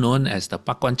 also known as the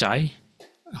Pakwan Chai,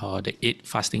 or the 8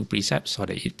 fasting precepts, or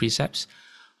the 8 precepts,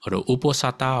 or the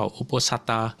Uposatha or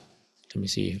Uposatha. Let me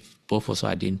see, both also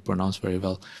I didn't pronounce very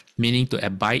well, meaning to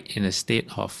abide in a state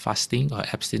of fasting or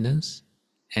abstinence,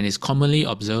 and is commonly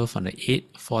observed on the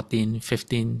 8th, 14th,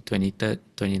 15th, 23rd,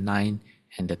 29th,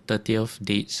 and the 30th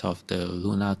dates of the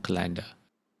lunar calendar.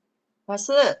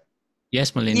 Pastor,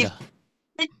 Yes, Melinda.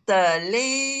 if the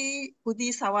lay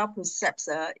Bodhisattva precepts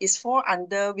is fall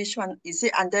under which one? Is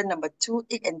it under number 2,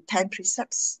 8, and 10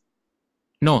 precepts?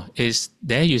 No, is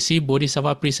there you see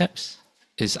Bodhisattva precepts?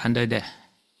 Is under there.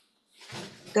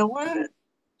 The one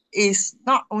is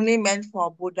not only meant for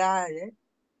Buddha, is it?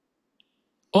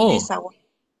 Oh, Bodhisattva.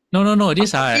 no.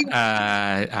 These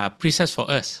are precepts for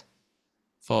us,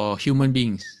 for human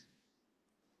beings.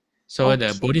 So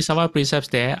the Bodhisattva precepts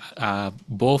there are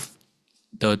both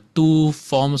the 2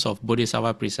 forms of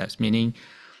Bodhisattva precepts, meaning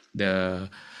the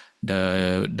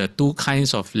 2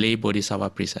 kinds of lay Bodhisattva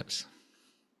precepts.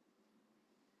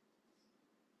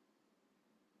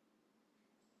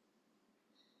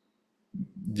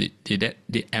 Did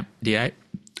I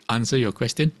answer your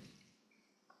question?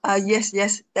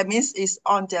 Yes. That means it's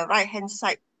on the right hand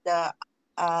side. The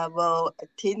will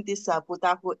attain this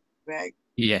Buddhahood, right?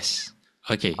 Yes.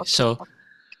 Okay. So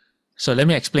let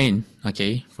me explain.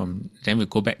 Okay. Then we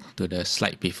go back to the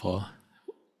slide before.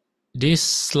 This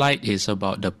slide is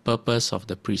about the purpose of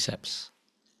the precepts.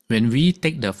 When we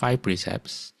take the 5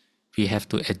 precepts, we have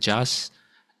to adjust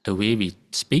the way we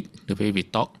speak, the way we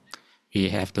talk. We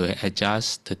have to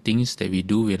adjust the things that we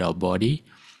do with our body,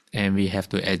 and we have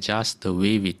to adjust the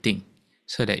way we think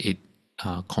so that it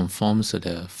conforms to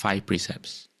the 5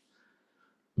 precepts.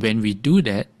 When we do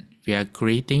that, we are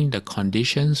creating the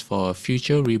conditions for a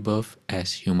future rebirth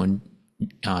as human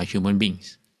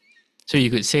beings. So you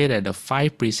could say that the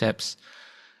 5 precepts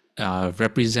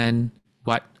represent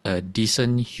what a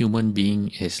decent human being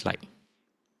is like.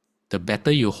 the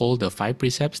better you hold the 5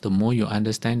 precepts, the more you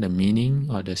understand the meaning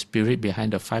or the spirit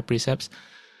behind the 5 precepts,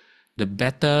 the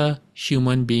better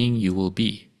human being you will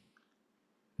be.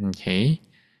 Okay?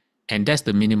 And that's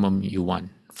the minimum you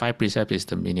want. 5 precepts is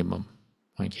the minimum.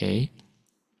 Okay?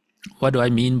 What do I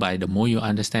mean by the more you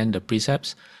understand the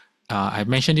precepts? I've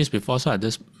mentioned this before, so I'll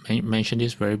just mention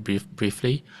this very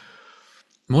briefly.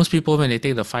 Most people, when they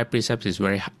take the 5 precepts, is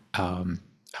very,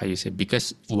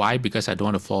 why? Because I don't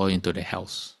want to fall into the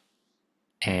hells.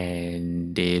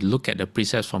 And they look at the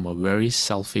precepts from a very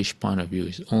selfish point of view.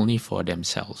 It's only for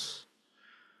themselves.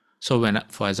 So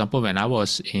for example, when I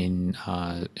was in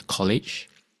college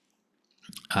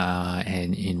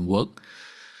and in work,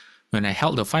 when I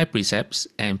held the 5 precepts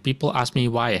and people asked me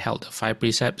why I held the 5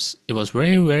 precepts, it was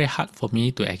very, very hard for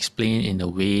me to explain in a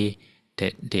way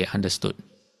that they understood.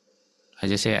 I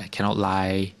just say I cannot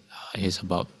lie. It's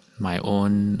about my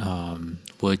own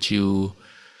virtue.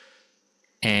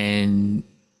 And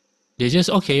they just,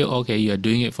 okay, you're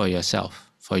doing it for yourself,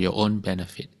 for your own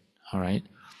benefit. All right.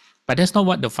 But that's not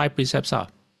what the 5 precepts are.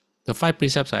 The 5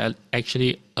 precepts are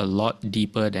actually a lot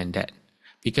deeper than that,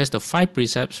 because the 5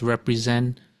 precepts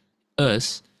represent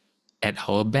us at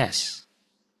our best.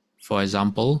 For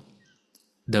example,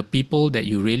 the people that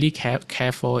you really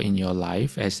care for in your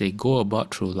life, as they go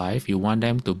about through life, you want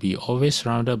them to be always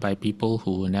surrounded by people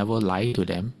who will never lie to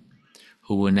them,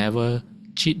 who will never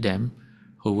cheat them,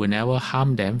 who will never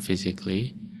harm them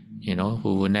physically,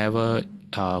 who will never,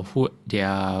 who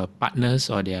their partners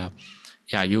or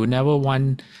you never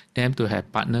want them to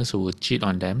have partners who will cheat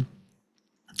on them.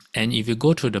 And if you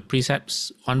go through the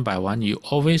precepts one by one, you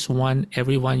always want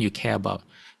everyone you care about,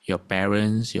 your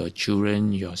parents, your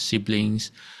children, your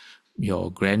siblings,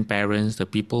 your grandparents, the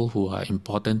people who are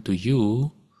important to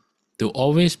you, to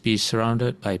always be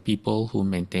surrounded by people who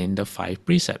maintain the 5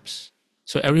 precepts.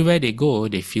 So everywhere they go,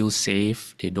 they feel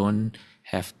safe. They don't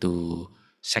have to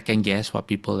second guess what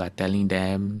people are telling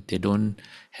them. They don't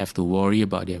have to worry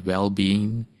about their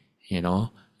well-being,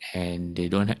 and you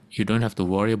don't have to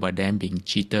worry about them being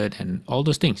cheated and all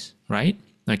those things, right?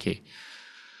 Okay.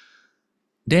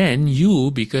 Then you,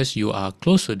 because you are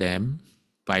close to them,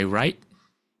 by right,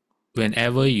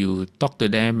 whenever you talk to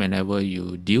them, whenever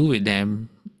you deal with them,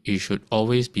 it should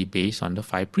always be based on the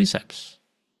 5 precepts.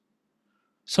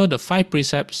 So the 5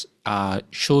 precepts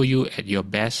show you at your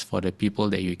best for the people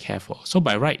that you care for. So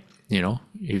by right,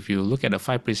 if you look at the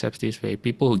 5 precepts this way,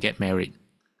 people who get married,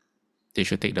 they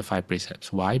should take the 5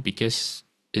 precepts. Why? Because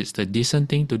it's the decent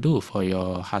thing to do for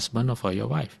your husband or for your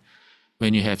wife.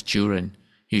 When you have children,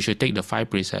 you should take the 5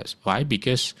 precepts. Why?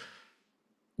 Because,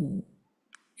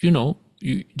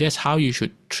 that's how you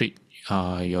should treat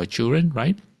your children,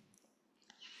 right?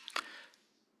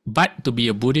 But to be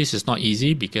a Buddhist is not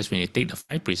easy, because when you take the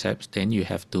 5 precepts, then you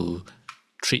have to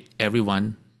treat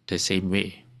everyone the same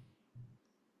way.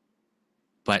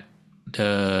 But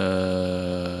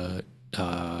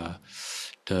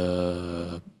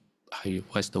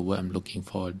what's the word I'm looking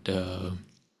for?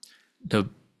 The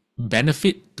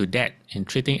benefit to that in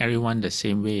treating everyone the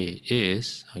same way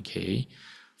is,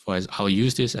 I'll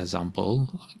use this example.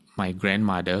 My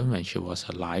grandmother, when she was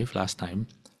alive last time,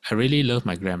 I really love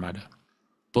my grandmother,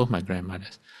 both my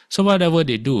grandmothers. So whatever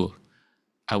they do,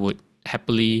 I would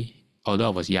happily, although I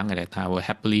was young at that time, I would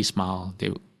happily smile.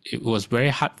 It was very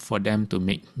hard for them to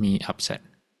make me upset.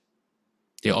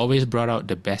 They always brought out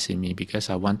the best in me because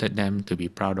I wanted them to be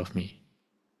proud of me.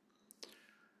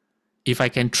 If I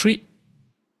can treat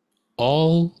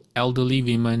all elderly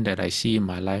women that I see in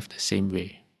my life the same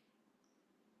way,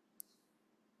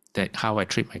 that how I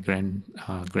treat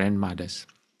my grandmothers.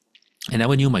 I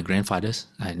never knew my grandfathers.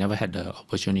 I never had the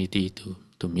opportunity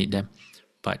to meet them,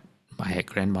 but I had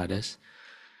grandmothers.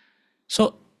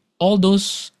 So all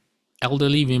those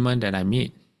elderly women that I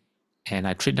meet, and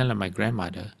I treat them like my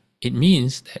grandmother, it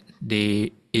means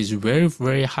that it's very,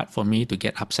 very hard for me to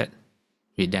get upset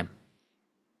with them,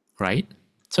 right?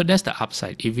 So that's the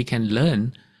upside. If we can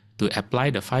learn to apply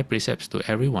the 5 precepts to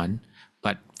everyone,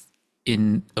 but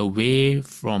in a way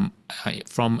from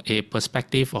a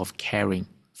perspective of caring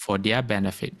for their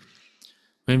benefit,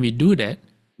 when we do that,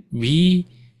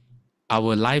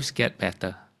 our lives get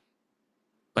better.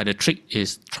 But the trick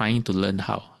is trying to learn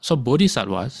how. So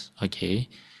bodhisattvas,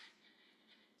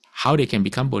 how they can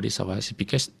become bodhisattvas,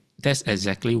 because that's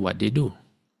exactly what they do.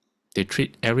 They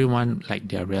treat everyone like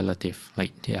their relative,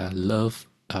 like their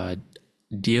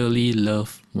dearly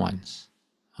loved ones.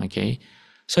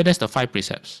 So that's the 5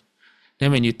 precepts.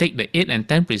 Then when you take the 8 and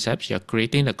 10 precepts, you're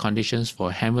creating the conditions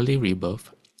for heavenly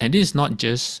rebirth. And this is not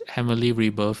just heavenly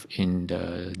rebirth in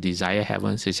the desire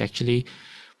heavens, it's actually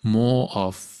more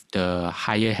of the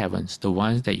higher heavens, the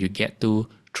ones that you get to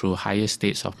through higher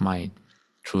states of mind,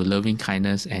 through loving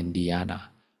kindness and dhyana.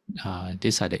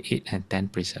 These are the 8 and 10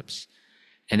 precepts.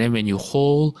 And then when you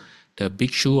hold the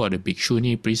bhikshu or the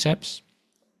bhikshuni precepts,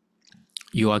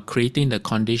 you are creating the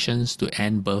conditions to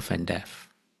end birth and death.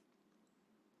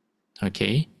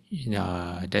 Okay,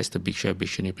 that's the bhikshu or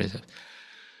bhikshuni precepts.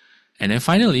 And then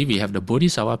finally, we have the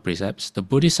bodhisattva precepts. The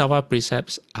bodhisattva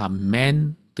precepts are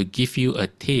meant to give you a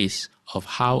taste of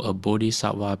how a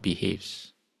bodhisattva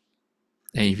behaves.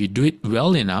 And if you do it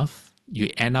well enough, you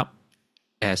end up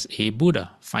as a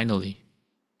Buddha, finally.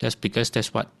 That's because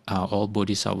that's what all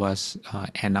bodhisattvas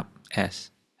end up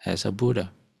as a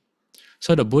Buddha.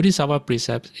 So the bodhisattva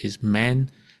precept is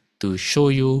meant to show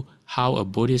you how a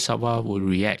bodhisattva will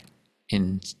react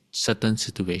in certain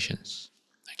situations.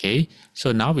 Okay,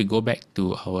 so now we go back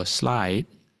to our slide.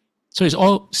 So it's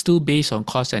all still based on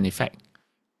cause and effect.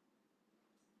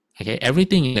 Okay,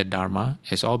 everything in the Dharma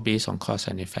is all based on cause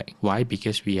and effect. Why?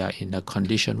 Because we are in a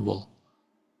conditioned world.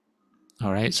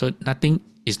 All right, so nothing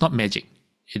is not magic.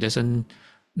 It doesn't.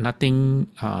 Nothing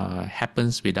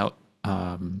happens without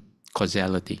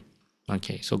causality.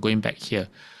 Okay, so going back here,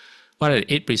 what are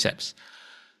the 8 precepts?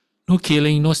 No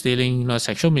killing, no stealing, no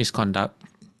sexual misconduct,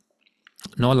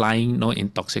 no lying, no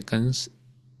intoxicants.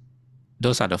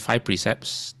 Those are the 5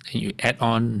 precepts. And you add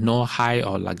on no high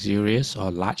or luxurious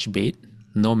or large bed,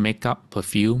 no makeup,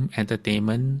 perfume,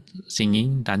 entertainment,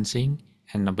 singing, dancing.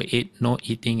 And number 8, no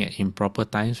eating at improper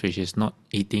times, which is not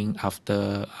eating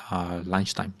after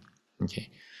lunchtime. Okay.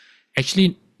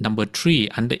 Actually, number 3,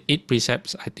 under 8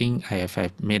 precepts, I think I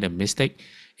have made a mistake.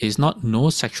 It's not no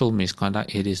sexual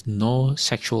misconduct, it is no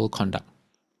sexual conduct.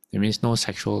 It means no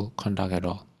sexual conduct at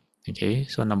all. Okay,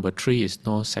 so number 3 is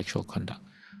no sexual conduct.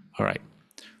 All right.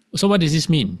 So what does this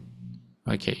mean?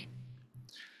 Okay.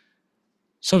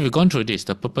 So we've gone through this,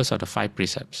 the purpose of the 5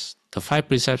 precepts. The 5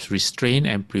 precepts restrain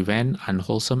and prevent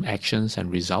unwholesome actions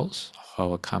and results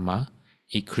of our karma.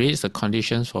 It creates the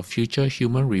conditions for future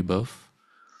human rebirth.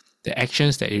 The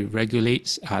actions that it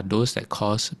regulates are those that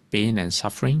cause pain and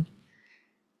suffering.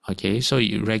 Okay, so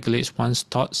it regulates one's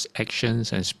thoughts,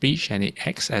 actions, and speech, and it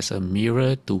acts as a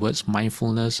mirror towards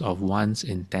mindfulness of one's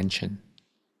intention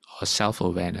or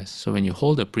self-awareness. So when you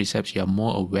hold the precepts, you are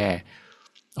more aware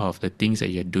of the things that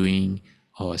you're doing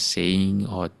or saying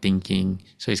or thinking.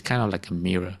 So it's kind of like a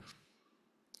mirror.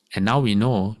 And now we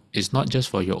know it's not just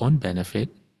for your own benefit,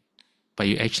 but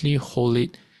you actually hold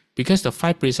it because the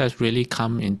 5 precepts really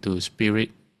come into spirit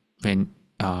when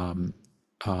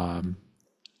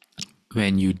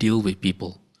you deal with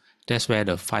people. That's where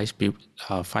the 5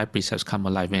 precepts come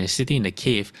alive. When you're sitting in the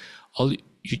cave,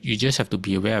 you just have to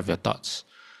be aware of your thoughts.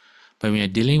 But when you're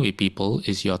dealing with people,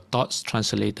 it's your thoughts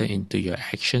translated into your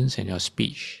actions and your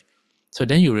speech. So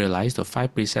then you realize the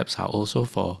 5 precepts are also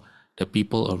for the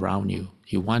people around you.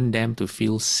 You want them to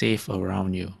feel safe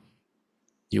around you.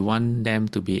 You want them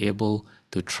to be able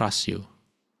to trust you.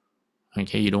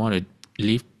 Okay, you don't want to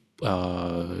leave,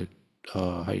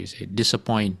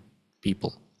 disappoint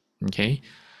people. Okay,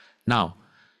 now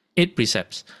 8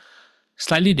 precepts,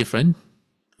 slightly different.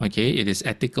 Okay, it is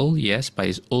ethical, yes, but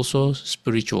it's also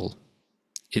spiritual.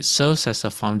 It serves as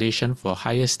a foundation for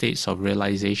higher states of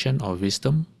realization or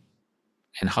wisdom.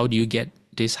 And how do you get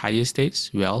these higher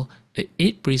states? Well, the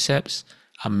 8 precepts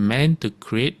are meant to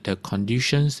create the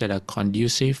conditions that are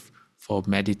conducive for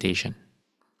meditation.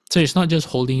 So it's not just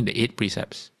holding the 8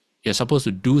 precepts. You're supposed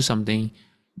to do something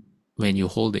when you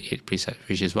hold the 8 precepts,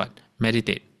 which is what?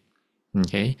 Meditate.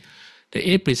 Okay?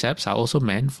 The 8 precepts are also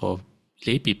meant for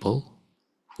lay people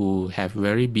who have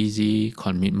very busy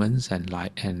commitments and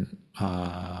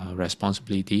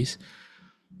responsibilities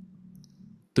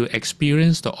to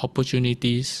experience the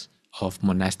opportunities of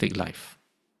monastic life.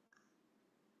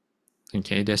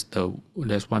 Okay, that's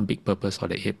one big purpose of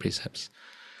the 8 precepts.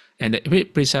 And the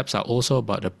 8 precepts are also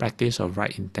about the practice of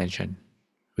right intention,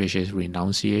 which is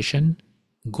renunciation,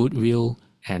 goodwill,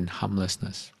 and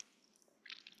harmlessness.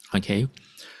 Okay,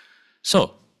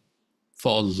 so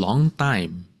for a long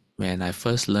time, when I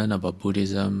first learned about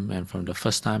Buddhism, and from the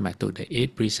first time I took the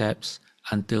 8 precepts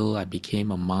until I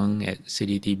became a monk at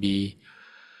CDTB,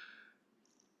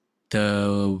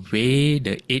 the way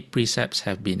the 8 precepts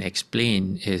have been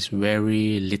explained is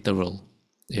very literal.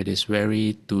 It is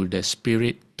very to the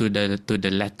spirit, to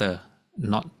the letter,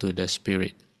 not to the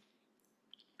spirit.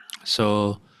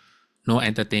 So, no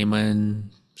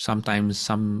entertainment. Sometimes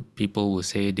some people will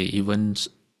say they even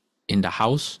in the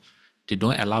house, they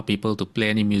don't allow people to play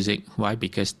any music. Why?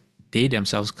 Because they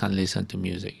themselves can't listen to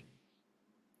music.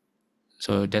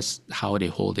 So that's how they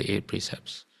hold the 8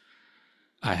 precepts.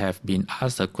 I have been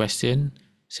asked a question,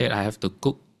 said I have to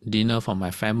cook dinner for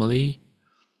my family,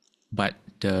 but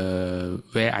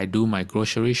where I do my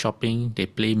grocery shopping, they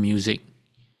play music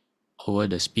over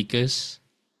the speakers.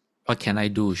 What can I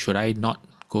do? Should I not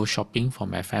go shopping for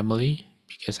my family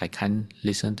because I can't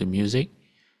listen to music?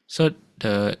 So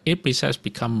the 8 precepts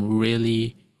become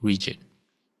really rigid.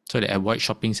 So they avoid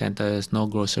shopping centers, no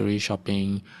grocery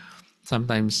shopping.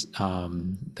 Sometimes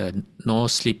the no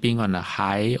sleeping on a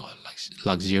high or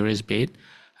luxurious bed.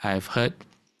 I've heard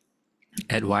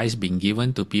advice being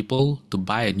given to people to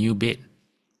buy a new bed.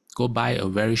 Go buy a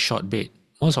very short bed.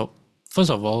 First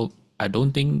of all, I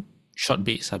don't think short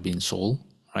beds have been sold,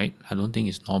 right? I don't think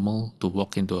it's normal to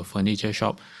walk into a furniture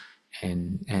shop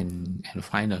and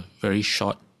find a very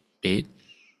short bed,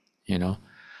 you know.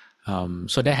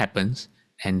 So that happens.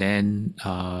 And then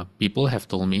people have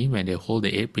told me when they hold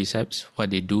the 8 precepts,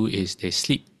 what they do is they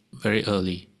sleep very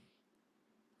early.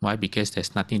 Why? Because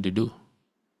there's nothing to do.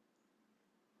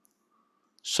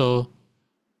 So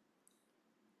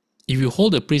if you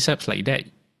hold the precepts like that,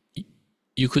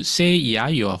 you could say, yeah,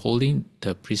 you are holding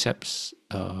the precepts.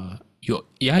 You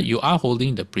are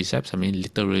holding the precepts. I mean,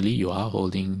 literally, you are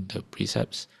holding the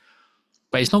precepts.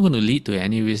 But it's not going to lead to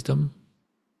any wisdom,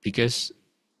 because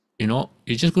you're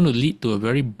just going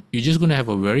to you're just going to have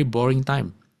a very boring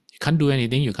time. You can't do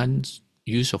anything. You can't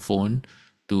use your phone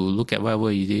to look at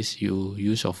whatever it is you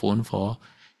use your phone for.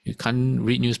 You can't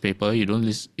read newspaper. You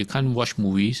can't watch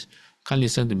movies. Can't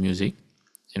listen to music.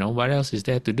 What else is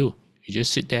there to do? You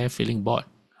just sit there feeling bored,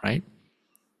 right?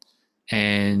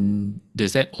 And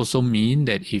does that also mean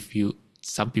that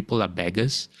some people are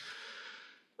beggars,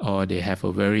 or they have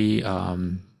they're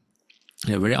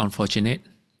very unfortunate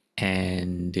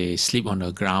and they sleep on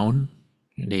the ground?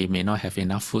 They may not have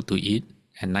enough food to eat.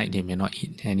 At night, they may not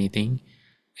eat anything.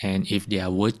 And if they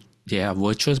are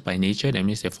virtuous by nature, that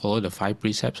means they follow the 5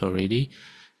 precepts already.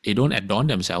 They don't adorn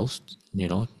themselves,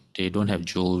 They don't have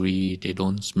jewelry. They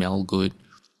don't smell good.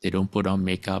 They don't put on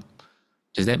makeup.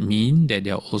 Does that mean that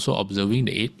they are also observing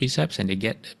the 8 precepts and they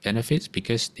get the benefits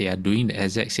because they are doing the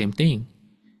exact same thing?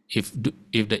 If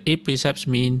the 8 precepts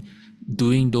mean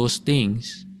doing those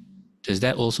things, does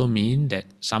that also mean that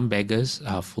some beggars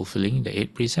are fulfilling the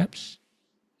 8 precepts?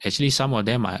 Actually, some of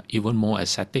them are even more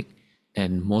ascetic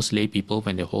than most lay people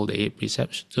when they hold the 8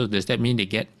 precepts. So does that mean they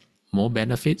get more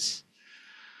benefits?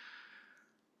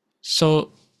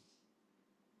 So,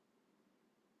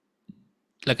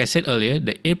 like I said earlier,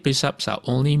 the 8 precepts are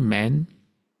only meant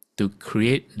to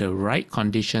create the right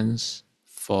conditions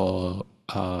for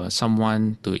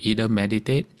someone to either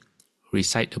meditate,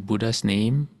 recite the Buddha's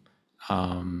name,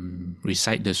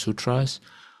 recite the sutras,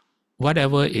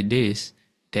 whatever it is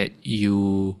that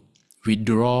you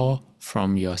withdraw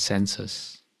from your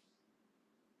senses.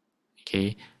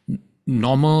 Okay,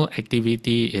 normal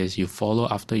activity is you follow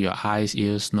after your eyes,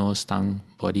 ears, nose, tongue,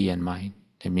 body, and mind.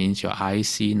 That means your eyes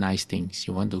see nice things.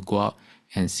 You want to go out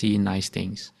and see nice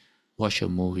things. Watch a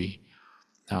movie.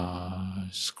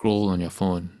 Scroll on your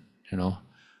phone. You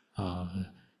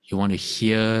want to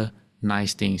hear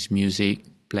nice things, music,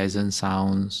 pleasant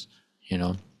sounds.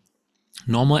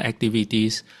 Normal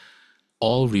activities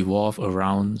all revolve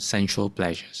around sensual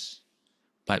pleasures.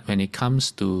 But when it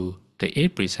comes to the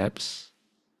 8 precepts,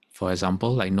 for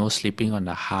example, like no sleeping on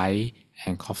a high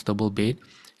and comfortable bed,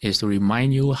 is to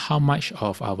remind you how much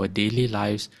of our daily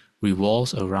lives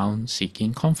revolves around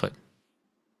seeking comfort.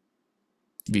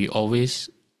 We always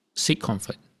seek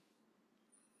comfort.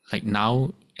 Like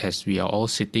now, as we are all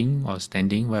sitting or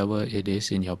standing, wherever it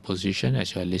is in your position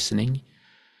as you are listening,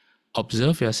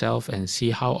 observe yourself and see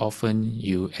how often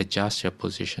you adjust your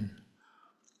position.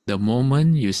 The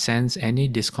moment you sense any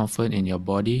discomfort in your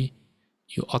body,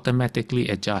 you automatically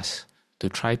adjust to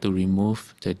try to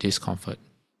remove the discomfort.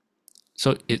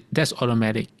 So that's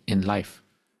automatic in life.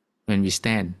 When we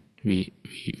stand, we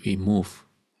move.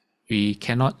 We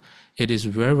cannot, it is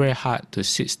very, very hard to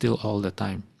sit still all the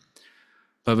time.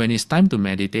 But when it's time to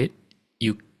meditate,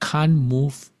 you can't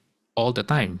move all the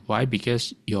time. Why?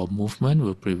 Because your movement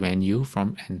will prevent you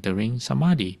from entering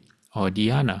samadhi or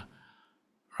dhyana,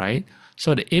 right?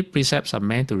 So the 8 precepts are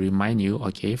meant to remind you,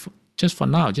 okay, just for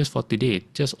now, just for today,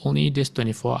 just only this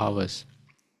 24 hours,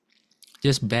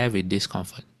 just bear with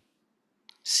discomfort.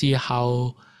 See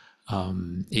how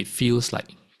it feels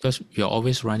like, because you're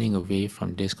always running away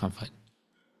from discomfort.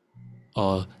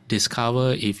 Or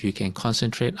discover if you can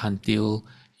concentrate until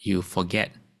you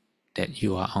forget that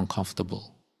you are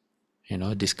uncomfortable.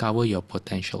 Discover your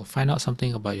potential. Find out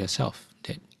something about yourself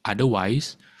that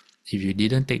otherwise, if you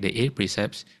didn't take the 8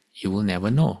 precepts, you will never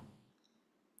know,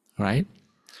 right?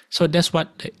 So that's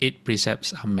what the 8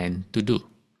 precepts are meant to do.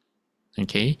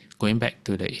 Okay, going back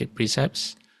to the 8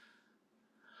 precepts.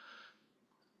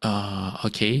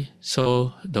 Okay,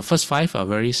 so the first 5 are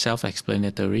very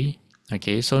self-explanatory.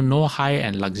 Okay, so no high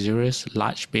and luxurious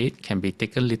large bed can be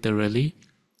taken literally,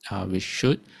 which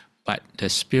should, but the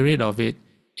spirit of it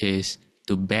is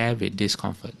to bear with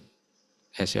discomfort.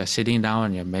 As you're sitting down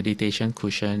on your meditation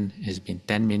cushion, it's been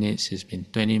 10 minutes, it's been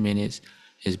 20 minutes,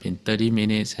 it's been 30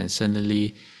 minutes, and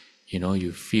suddenly,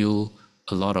 you feel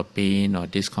a lot of pain or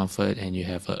discomfort and you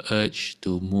have an urge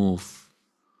to move.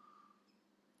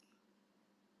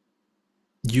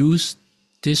 Use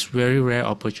this very rare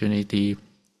opportunity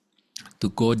to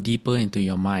go deeper into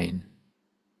your mind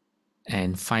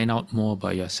and find out more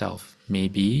about yourself.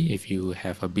 Maybe if you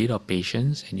have a bit of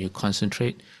patience and you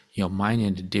concentrate your mind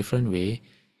in a different way,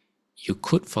 you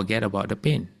could forget about the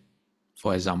pain.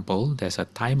 For example, there's a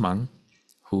Thai monk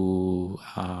who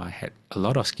had a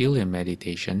lot of skill in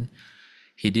meditation.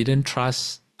 He didn't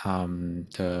trust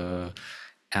the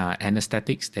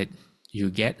anesthetics that you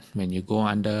get when you go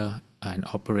under an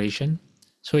operation.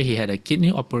 So he had a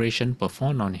kidney operation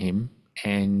performed on him,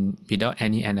 and without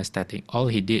any anesthetic. All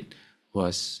he did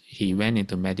was he went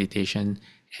into meditation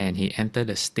and he entered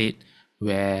a state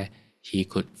where he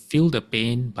could feel the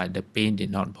pain, but the pain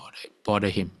did not bother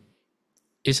him.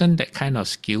 Isn't that kind of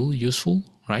skill useful,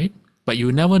 right? But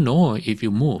you never know if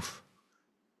you move.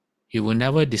 You will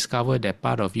never discover that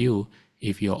part of you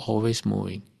if you're always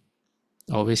moving,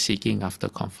 always seeking after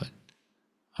comfort.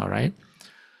 All right?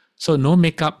 So no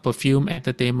makeup, perfume,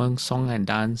 entertainment, song and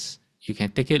dance. You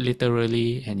can take it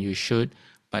literally, and you should,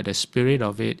 but the spirit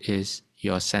of it is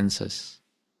your senses.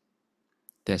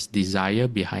 There's desire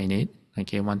behind it,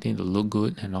 okay, wanting to look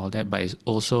good and all that, but it's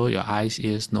also your eyes,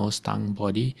 ears, nose, tongue,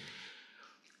 body,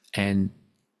 and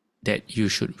that you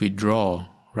should withdraw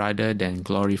rather than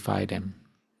glorify them.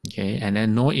 Okay, and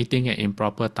then no eating at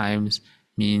improper times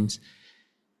means,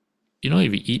 if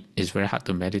you eat, it's very hard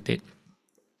to meditate.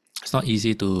 It's not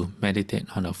easy to meditate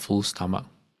on a full stomach.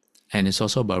 And it's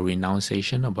also about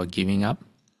renunciation, about giving up.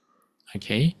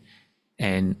 Okay,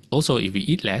 and also if you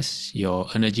eat less, your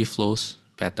energy flows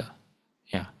better.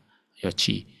 Yeah, your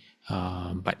chi.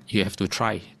 But you have to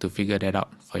try to figure that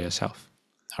out for yourself.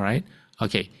 All right.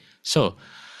 Okay. So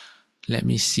let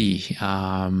me see.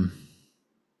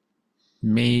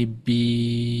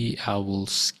 Maybe I will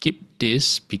skip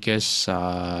this because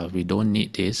we don't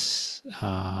need this.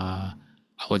 I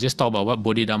will just talk about what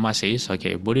Bodhidharma says.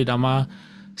 Okay, Bodhidharma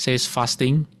says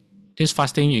fasting. This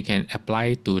fasting you can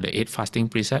apply to the 8 fasting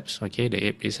precepts. Okay, the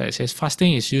 8 precepts says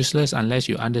fasting is useless unless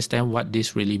you understand what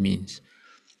this really means.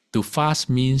 To fast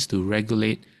means to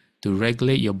regulate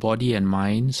your body and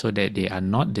mind so that they are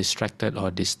not distracted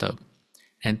or disturbed.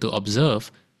 And to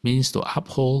observe means to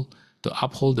uphold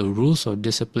the rules of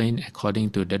discipline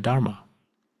according to the Dharma.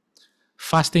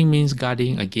 Fasting means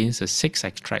guarding against the 6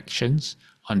 attractions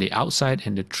on the outside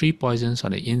and the 3 poisons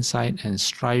on the inside, and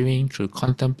striving through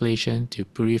contemplation to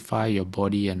purify your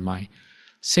body and mind.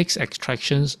 6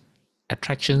 attractions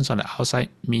on the outside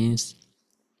means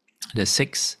the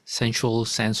 6 sensual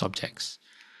sense objects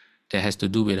that has to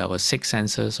do with our 6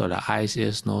 senses, or the eyes,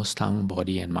 ears, nose, tongue,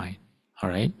 body, and mind. All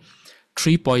right.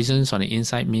 3 poisons on the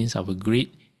inside means our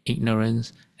greed,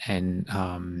 ignorance, and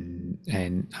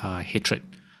hatred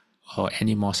or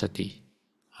animosity.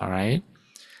 All right.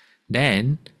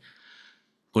 Then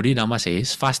Bodhidharma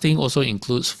says fasting also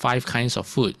includes 5 kinds of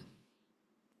food,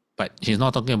 but he's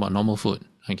not talking about normal food.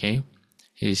 Okay.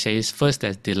 He says first,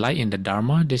 there's delight in the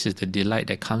Dharma. This is the delight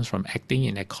that comes from acting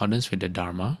in accordance with the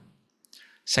Dharma.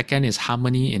 Second is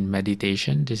harmony in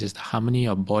meditation. This is the harmony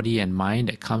of body and mind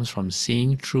that comes from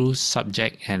seeing through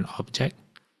subject and object.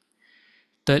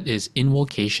 Third is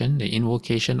invocation, the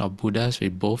invocation of Buddhas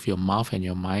with both your mouth and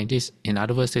your mind. In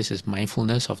other words, this is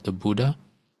mindfulness of the Buddha.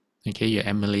 Okay, you're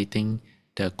emulating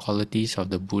the qualities of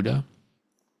the Buddha.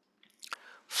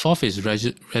 Fourth is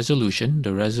resolution,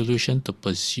 the resolution to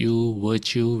pursue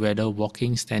virtue, whether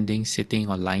walking, standing, sitting,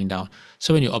 or lying down.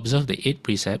 So when you observe the 8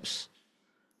 precepts,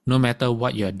 no matter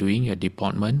what you are doing, your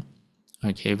deportment,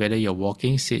 okay, whether you're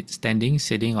walking, standing,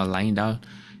 sitting, or lying down,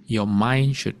 your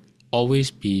mind should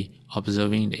always be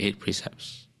observing the 8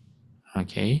 precepts.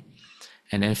 Okay,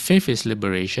 and then 5th is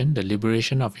liberation, the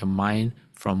liberation of your mind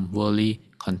from worldly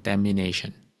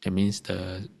contamination. That means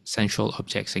the sensual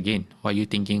objects again. What are you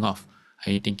thinking of?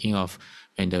 Are you thinking of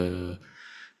when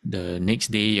the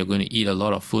next day you're going to eat a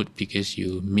lot of food because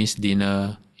you missed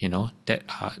dinner?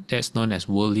 That's known as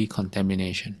worldly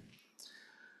contamination.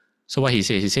 So what he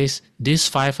says, these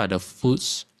 5 are the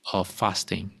foods of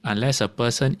fasting. Unless a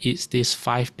person eats these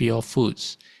 5 pure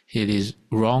foods, it is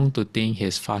wrong to think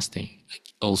he's fasting.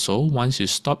 Also, once you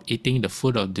stop eating the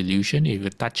food of delusion, if you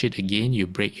touch it again, you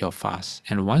break your fast.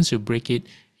 And once you break it,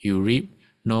 you reap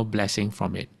no blessing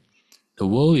from it. The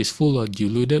world is full of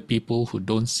deluded people who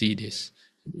don't see this.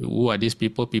 Who are these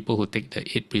people? People who take the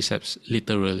 8 precepts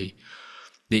literally.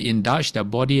 They indulge their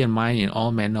body and mind in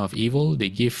all manner of evil. They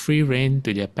give free rein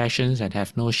to their passions and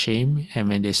have no shame. And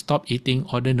when they stop eating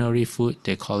ordinary food,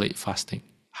 they call it fasting.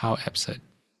 How absurd.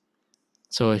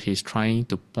 So he's trying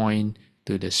to point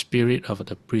to the spirit of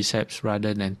the precepts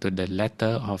rather than to the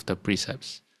letter of the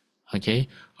precepts. Okay?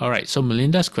 Alright, so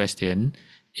Melinda's question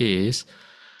is,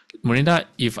 Melinda,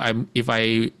 if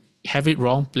I have it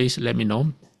wrong, please let me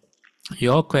know.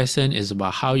 Your question is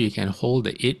about how you can hold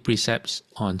the 8 precepts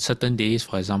on certain days,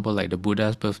 for example, like the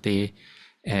Buddha's birthday,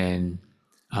 and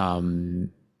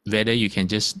whether you can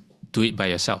just do it by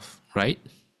yourself, right?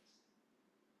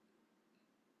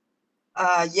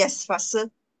 Yes,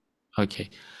 Master. Okay.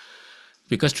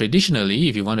 Because traditionally,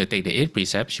 if you want to take the 8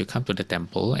 precepts, you come to the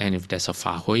temple, and if there's a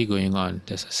fahui going on,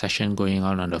 there's a session going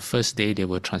on the first day, they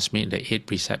will transmit the 8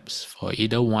 precepts for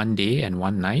either one day and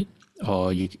one night,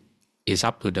 or it's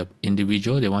up to the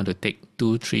individual. They want to take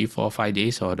 2, 3, 4, 5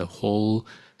 days or the whole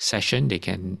session, they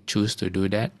can choose to do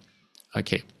that.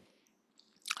 Okay.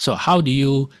 So how do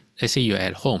you, let's say you're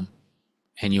at home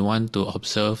and you want to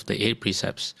observe the 8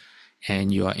 precepts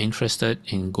and you are interested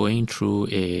in going through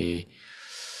a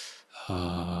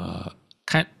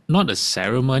not a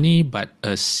ceremony, but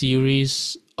a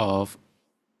series of,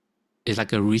 it's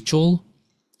like a ritual,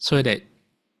 so that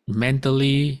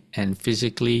mentally and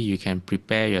physically you can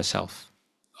prepare yourself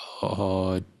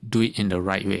or do it in the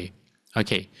right way.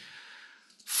 Okay,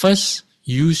 first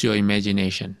use your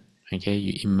imagination. Okay,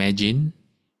 you imagine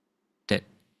that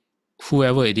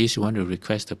whoever it is you want to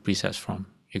request the precepts from,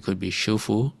 it could be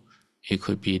Shufu, it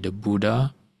could be the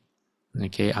Buddha,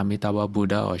 okay, Amitabha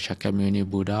Buddha or Shakyamuni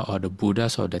Buddha, or the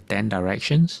Buddhas of the 10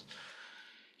 directions.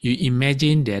 You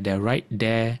imagine that they're right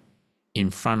there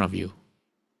in front of you.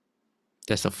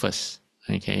 That's the first.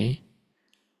 Okay.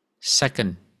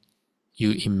 Second,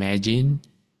 you imagine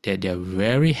that they're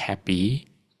very happy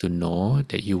to know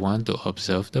that you want to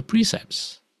observe the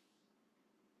precepts.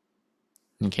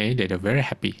 Okay, that they're very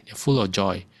happy, they're full of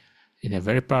joy, and they're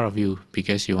very proud of you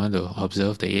because you want to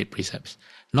observe the 8 precepts.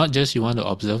 Not just you want to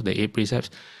observe the 8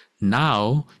 precepts,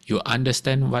 now you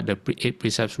understand what the 8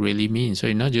 precepts really mean. So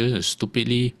you're not just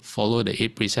stupidly follow the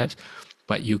 8 precepts,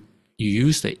 but you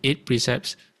use the 8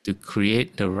 precepts to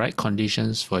create the right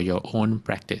conditions for your own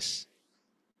practice.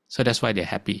 So that's why they're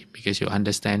happy, because you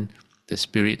understand the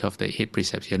spirit of the 8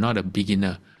 precepts. You're not a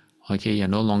beginner, okay? You're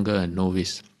no longer a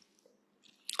novice.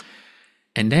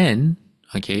 And then,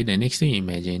 okay, the next thing you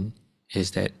imagine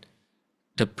is that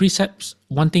the precepts,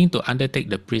 wanting to undertake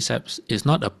the precepts is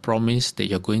not a promise that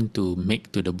you're going to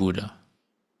make to the Buddha.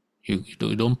 You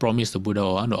don't promise the Buddha,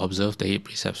 or want to observe the 8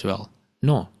 precepts well.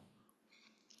 No.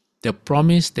 The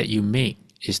promise that you make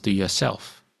is to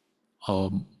yourself,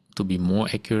 or to be more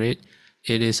accurate,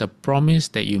 it is a promise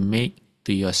that you make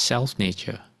to your self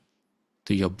nature,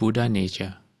 to your Buddha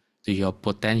nature, to your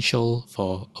potential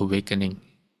for awakening.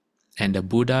 And the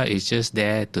Buddha is just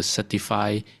there to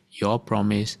certify your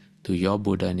promise to your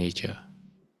Buddha nature.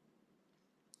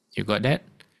 You got that?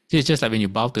 It's just like when you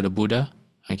bow to the Buddha,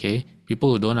 okay?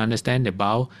 People who don't understand, they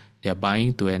bow, they're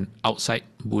bowing to an outside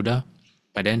Buddha.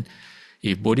 But then,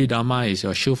 if Bodhidharma is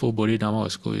your Shufu, Bodhidharma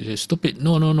is cool, it's stupid.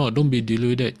 No, don't be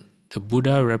deluded. The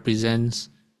Buddha represents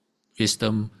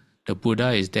wisdom. The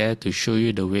Buddha is there to show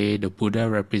you the way. The Buddha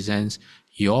represents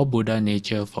your Buddha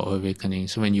nature for awakening.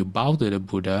 So when you bow to the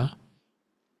Buddha,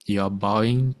 you are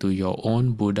bowing to your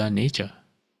own Buddha nature.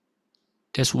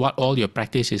 That's what all your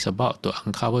practice is about, to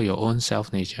uncover your own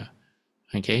self nature.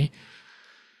 Okay?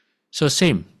 So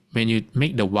same, when you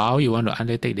make the vow, you want to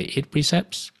undertake the 8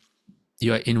 precepts,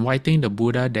 you are inviting the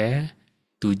Buddha there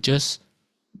to just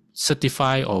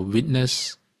certify or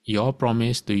witness your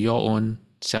promise to your own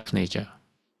self nature.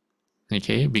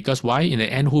 Okay? Because why? In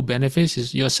the end, who benefits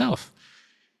is yourself.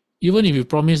 Even if you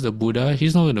promise the Buddha,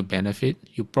 he's not going to benefit.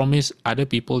 You promise other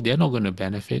people, they're not going to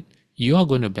benefit. You are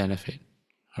going to benefit.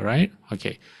 Alright?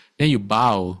 Okay. Then you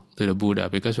bow to the Buddha,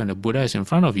 because when the Buddha is in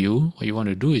front of you, what you want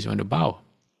to do is you want to bow.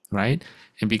 Right?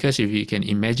 And because if you can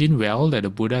imagine well that the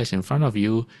Buddha is in front of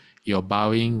you, your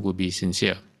bowing will be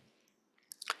sincere.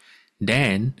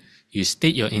 Then you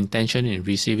state your intention in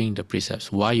receiving the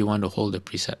precepts, why you want to hold the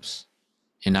precepts.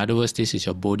 In other words, this is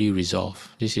your Bodhi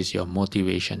resolve. This is your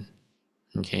motivation.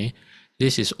 Okay?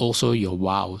 This is also your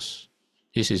vows.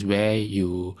 This is where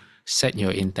you set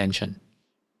your intention.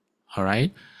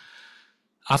 Alright?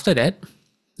 After that,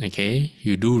 okay,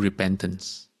 you do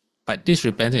repentance. But this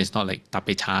repentance is not like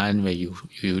Tape Chan, where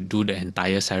you do the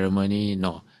entire ceremony.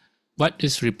 No. What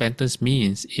this repentance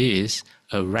means is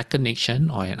a recognition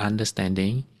or an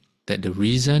understanding that the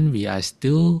reason we are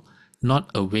still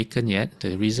not awakened yet,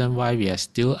 the reason why we are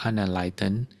still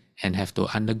unenlightened and have to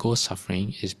undergo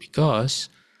suffering is because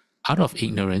out of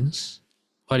ignorance.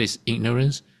 What is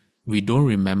ignorance? We don't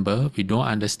remember, we don't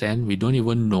understand, we don't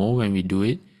even know when we do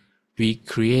it. We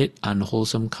create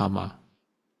unwholesome karma.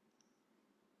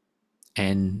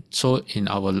 And so in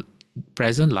our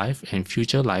present life and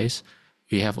future lives,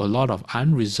 we have a lot of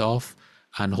unresolved,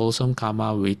 unwholesome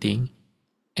karma waiting,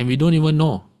 and we don't even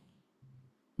know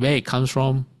where it comes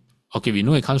from. Okay, we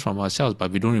know it comes from ourselves,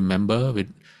 but we don't remember. We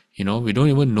don't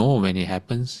even know when it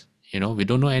happens. We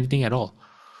don't know anything at all.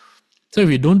 So if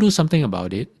we don't do something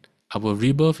about it, our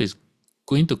rebirth is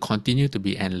going to continue to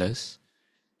be endless.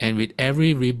 And with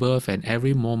every rebirth and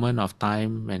every moment of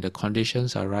time when the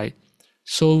conditions are right,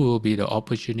 so will be the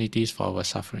opportunities for our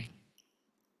suffering.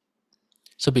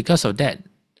 So because of that,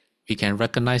 we can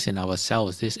recognize in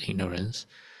ourselves this ignorance.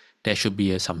 There should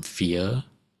be some fear,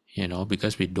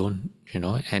 because we don't,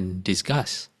 and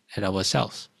disgust at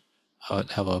ourselves,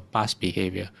 our past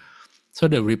behavior. So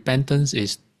the repentance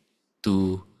is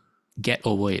to get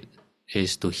over it,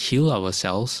 is to heal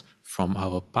ourselves from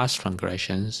our past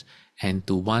transgressions and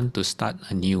to want to start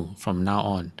anew from now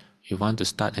on. We want to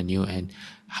start anew, and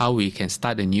how we can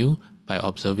start anew? By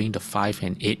observing the 5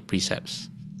 and 8 precepts.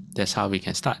 That's how we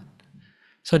can start.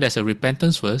 So there's a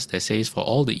repentance verse that says, for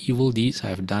all the evil deeds I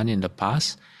have done in the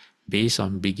past, based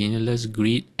on beginnerless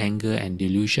greed, anger, and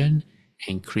delusion,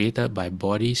 and created by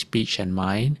body, speech, and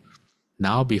mind,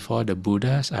 now before the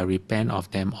Buddhas, I repent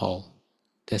of them all.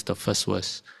 That's the first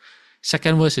verse.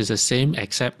 Second verse is the same,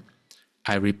 except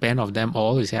I repent of them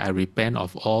all. It says, I repent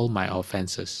of all my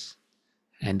offenses.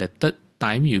 And the third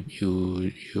time you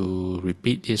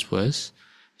repeat this verse,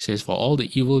 it says, for all the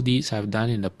evil deeds I've done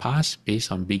in the past,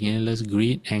 based on beginnerless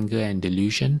greed, anger, and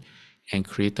delusion, and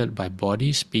created by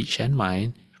body, speech, and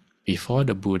mind, before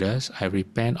the Buddhas, I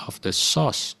repent of the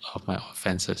source of my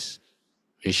offenses,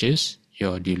 which is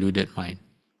your deluded mind.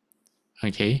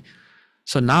 Okay?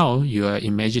 So now you are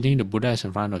imagining the Buddha is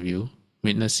in front of you,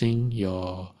 witnessing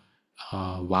your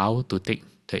vow to take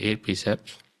the 8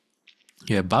 precepts.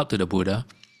 You have bowed to the Buddha.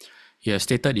 You have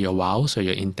stated your vows or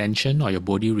your intention or your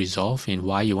body resolve in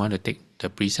why you want to take the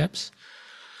precepts.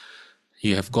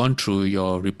 You have gone through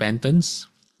your repentance.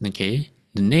 Okay.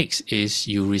 The next is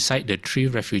you recite the 3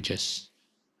 refuges.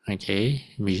 Okay,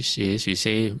 which is you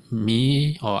say,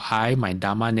 me or I, my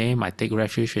Dharma name, I take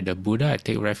refuge with the Buddha, I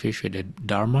take refuge with the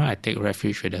Dharma, I take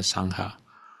refuge with the Sangha.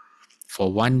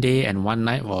 For 1 day and 1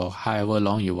 night, or however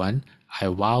long you want, I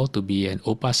vow to be an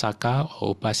Upasaka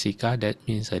or Upasika. That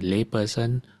means a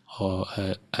layperson or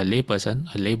a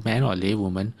layperson, a layman or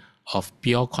laywoman of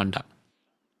pure conduct.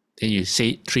 Then you say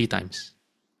it 3 times.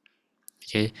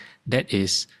 Okay, that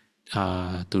is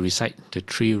to recite the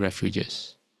 3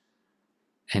 refuges.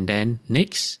 And then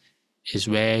next is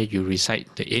where you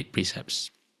recite the 8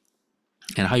 precepts.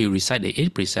 And how you recite the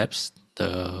 8 precepts,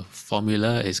 the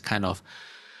formula is kind of,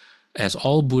 as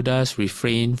all Buddhas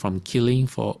refrain from killing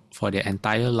for their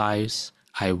entire lives,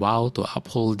 I vow to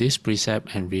uphold this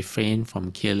precept and refrain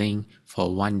from killing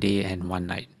for 1 day and 1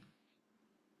 night.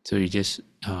 So you just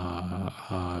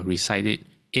recite it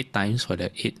 8 times for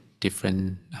the 8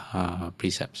 different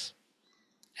precepts.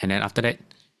 And then after that,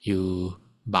 you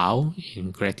bow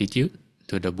in gratitude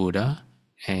to the Buddha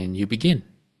and you begin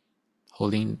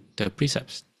holding the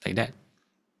precepts like that.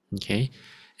 Okay,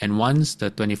 and once the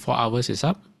 24 hours is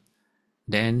up,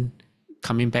 then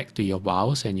coming back to your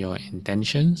vows and your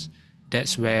intentions,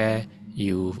 that's where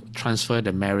you transfer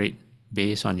the merit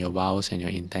based on your vows and your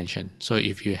intention. So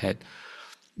if you had,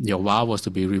 your vow was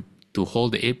to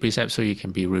hold the 8 precepts so you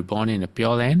can be reborn in the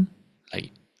Pure Land,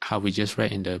 like how we just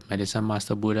read in the Medicine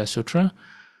Master Buddha Sutra,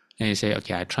 and you say,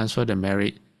 okay, I transfer the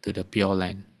merit to the Pure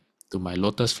Land, to my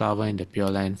lotus flower in the Pure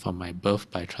Land for my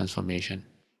birth by transformation.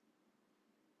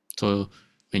 So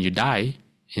when you die,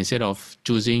 instead of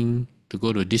choosing to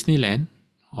go to Disneyland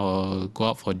or go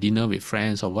out for dinner with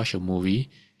friends or watch a movie,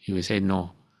 you will say,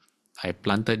 no, I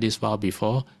planted this vow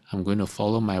before, I'm going to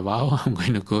follow my vow, I'm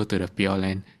going to go to the Pure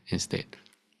Land instead.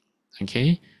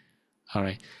 Okay? All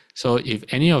right. So if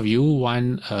any of you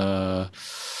want a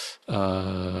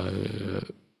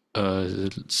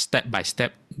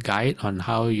step-by-step guide on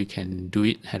how you can do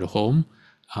it at home,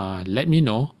 let me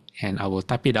know and I will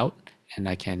type it out and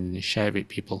I can share it with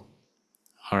people.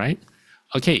 All right?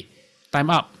 Okay, time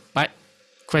up. But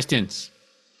questions?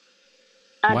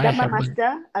 Dharma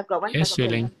Master, I've got one Yes,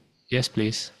 question. Yuling. Yes,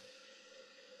 please.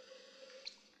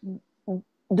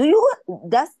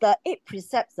 Does the 8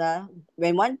 precepts,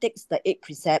 when one takes the 8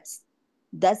 precepts,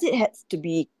 does it have to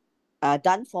be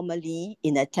done formally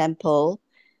in a temple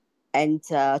and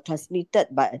transmitted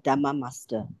by a Dharma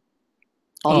Master,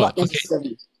 or Oh, not okay.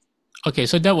 necessary? Okay,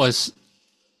 so that was,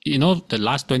 the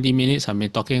last 20 minutes I've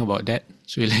been talking about that,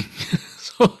 Swee Ling.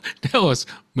 So that was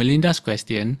Melinda's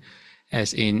question,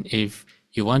 as in if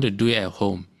you want to do it at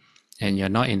home and you're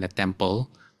not in the temple,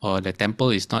 or the temple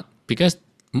is not, because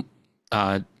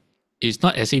it's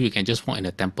not as if you can just walk in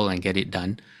the temple and get it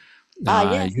done.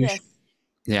 Yes, You yes.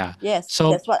 Yeah. Yes,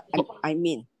 So that's what I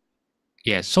mean.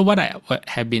 yeah. So what I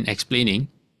have been explaining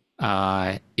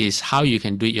is how you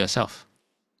can do it yourself.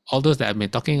 All those that I've been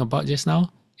talking about just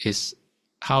now is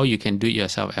how you can do it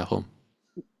yourself at home.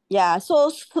 Yeah,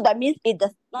 so that means it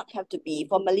does not have to be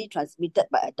formally transmitted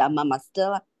by a Dharma Master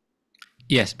lah.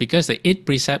 Yes, because the 8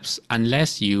 precepts,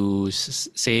 unless you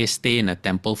say stay in a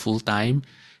temple full time,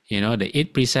 the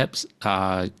 8 precepts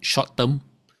are short term.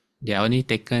 They are only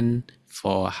taken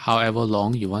for however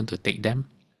long you want to take them.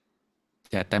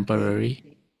 They are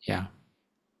temporary. Yeah.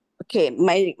 Okay,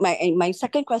 my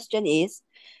second question is,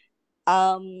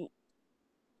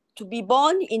 to be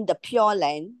born in the Pure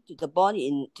Land, to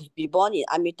be born in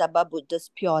Amitabha Buddha's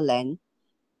Pure Land,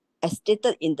 as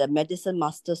stated in the Medicine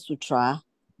Master Sutra,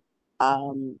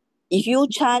 if you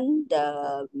chant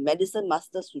the Medicine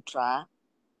Master Sutra,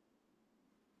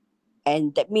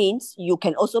 and that means you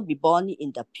can also be born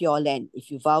in the Pure Land if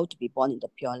you vow to be born in the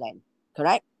Pure Land.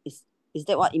 Correct? Is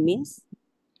that what it means?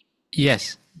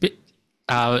 Yes.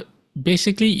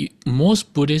 Basically,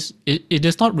 most Buddhists, it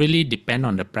does not really depend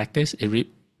on the practice. If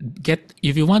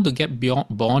you want to get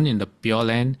born in the Pure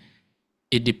Land,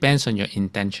 it depends on your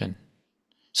intention.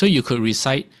 So you could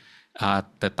recite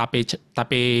the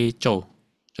Tape Chou,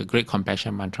 the Great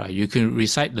Compassion Mantra. You could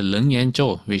recite the Leng Yan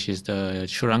Chou, which is the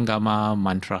Shurangama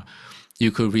Mantra.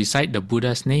 You could recite the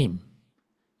Buddha's name.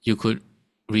 You could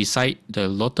recite the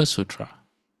Lotus Sutra.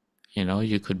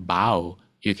 You could bow.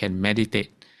 You can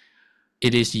meditate.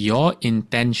 It is your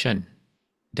intention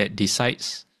that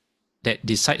decides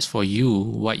for you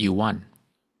what you want.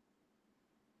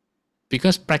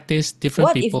 Because practice,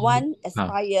 different people. What if one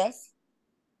aspires?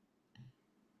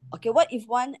 Okay, what if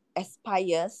one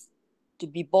aspires to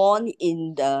be born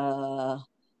in the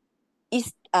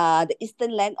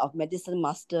eastern land of Medicine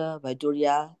Master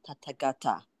Vaidurya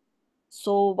Tathagata?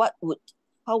 So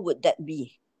how would that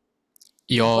be?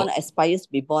 If one aspires to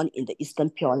be born in the Eastern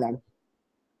Pure Land.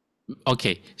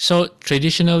 Okay, so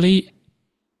traditionally,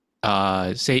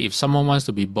 say if someone wants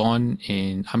to be born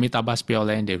in Amitabha's Pure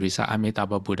Land, they recite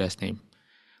Amitabha Buddha's name.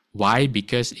 Why?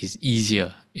 Because it's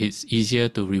easier. It's easier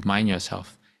to remind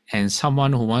yourself. And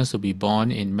someone who wants to be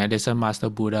born in Medicine Master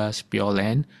Buddha's Pure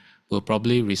Land will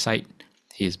probably recite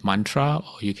his mantra,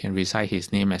 or you can recite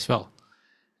his name as well.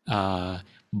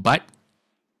 But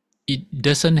it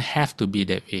doesn't have to be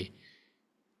that way.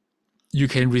 You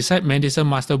can recite Medicine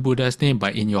Master Buddha's name,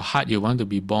 but in your heart you want to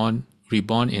be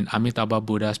reborn in Amitabha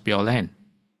Buddha's Pure Land.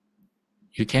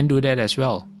 You can do that as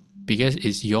well, because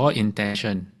it's your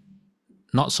intention,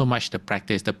 not so much the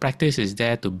practice. The practice is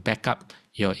there to back up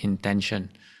your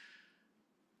intention.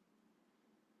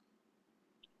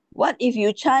 What if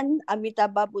you chant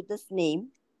Amitabha Buddha's name,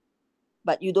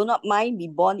 but you do not mind be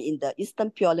born in the Eastern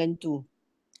Pure Land too?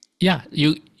 Yeah,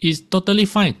 it's totally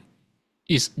fine.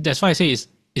 That's why I say it's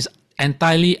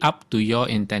entirely up to your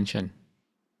intention,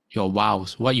 your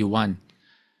vows, what you want.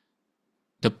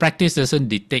 The practice doesn't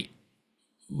dictate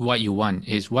what you want.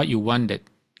 It's what you want that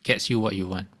gets you what you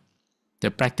want. The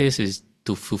practice is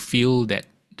to fulfill that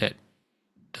the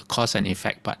cause and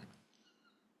effect part.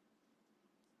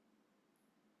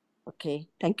 Okay,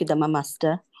 thank you, Dharma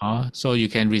Master. So you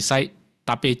can recite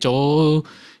Tape Chou,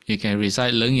 you can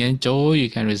recite Leng Yan Chou, you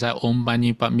can recite Om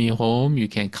Mani Padme Hum, you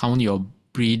can count your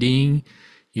breathing,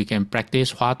 you can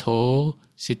practice Hua To,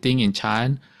 sitting in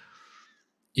chant.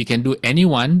 You can do any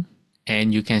one,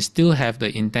 and you can still have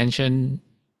the intention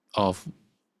of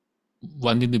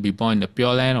wanting to be born in the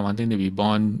Pure Land, or wanting to be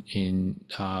born in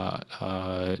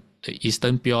the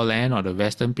Eastern Pure Land or the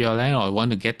Western Pure Land, or want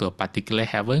to get to a particular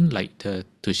heaven like the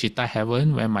Tushita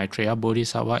heaven where Maitreya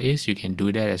Bodhisattva is. You can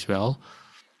do that as well.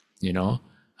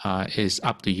 It's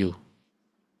up to you.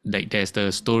 Like there's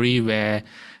the story where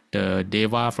the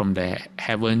Deva from the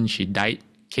heaven, she died,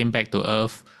 came back to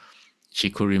earth. She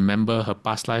could remember her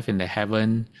past life in the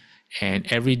heaven, and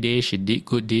every day she did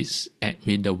good deeds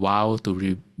with the vow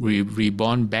to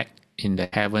reborn back in the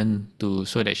heaven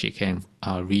so that she can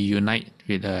reunite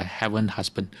with her heaven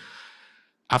husband.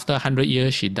 After 100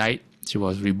 years, she died. She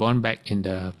was reborn back in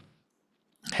the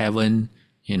heaven,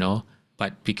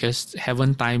 but because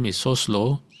heaven time is so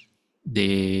slow,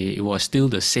 it was still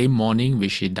the same morning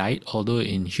which she died, although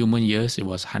in human years it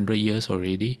was 100 years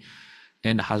already.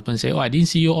 Then the husband said, "Oh, I didn't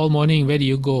see you all morning. Where did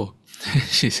you go?"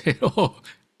 She said, oh,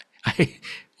 I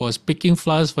was picking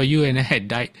flowers for you and I had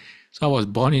died. So I was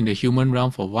born in the human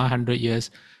realm for 100 years.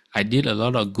 I did a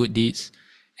lot of good deeds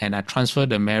and I transferred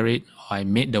the merit, or I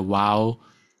made the vow,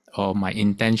 or my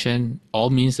intention, all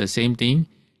means the same thing,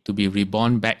 to be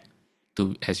reborn back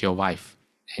to as your wife.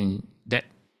 And that,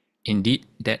 indeed,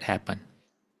 that happened,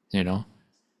 you know.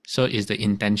 So it's the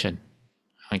intention,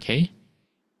 okay?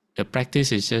 The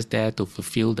practice is just there to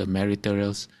fulfill the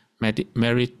meritorious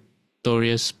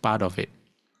part of it.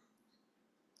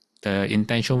 The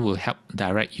intention will help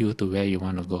direct you to where you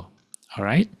want to go. All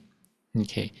right?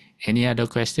 Okay. Any other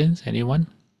questions? Anyone?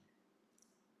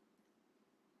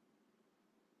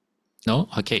 No?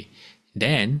 Okay.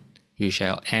 Then we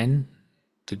shall end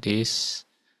today's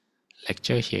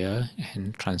lecture here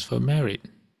and transfer merit.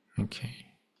 Okay.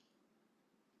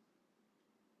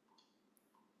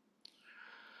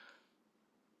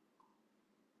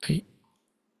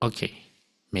 Okay.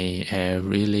 May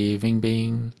every living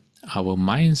being, our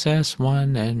minds as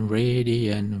one and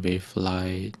radiant with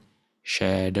light,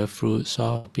 share the fruits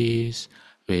of peace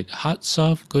with hearts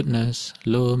of goodness,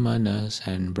 luminous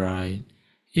and bright.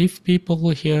 If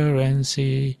people hear and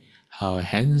see how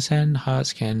hands and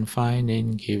hearts can find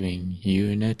in giving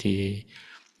unity,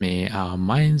 may our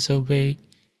minds awake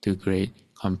to great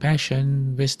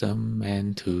compassion, wisdom,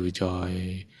 and to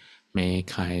joy. May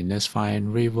kindness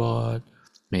find reward.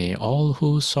 May all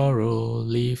who sorrow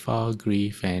leave our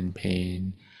grief and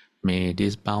pain. May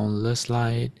this boundless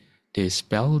light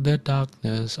dispel the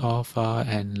darkness of our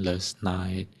endless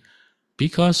night.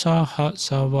 Because our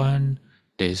hearts are one,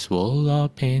 this world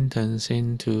of pain turns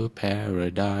into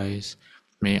paradise.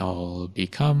 May all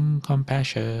become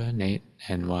compassionate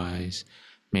and wise.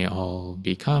 May all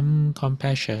become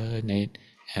compassionate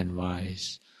and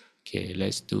wise. Okay,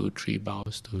 let's do 3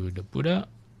 bows to the Buddha.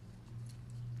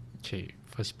 Okay,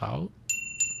 first bow.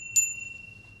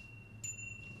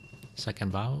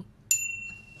 Second bow.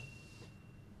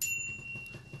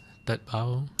 Third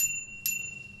bow.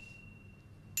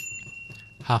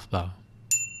 Half bow.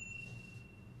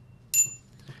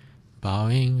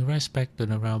 Bowing respect to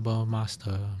the Rebel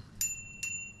Master.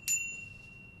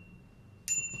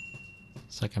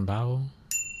 Second bow.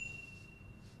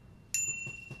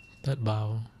 Third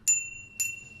bow.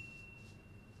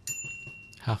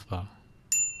 Half bow.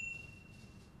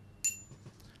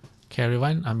 Okay,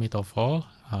 everyone, Amitofo.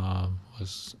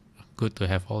 Was good to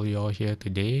have all you all here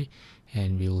today,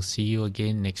 and we'll see you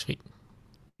again next week.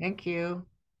 Thank you.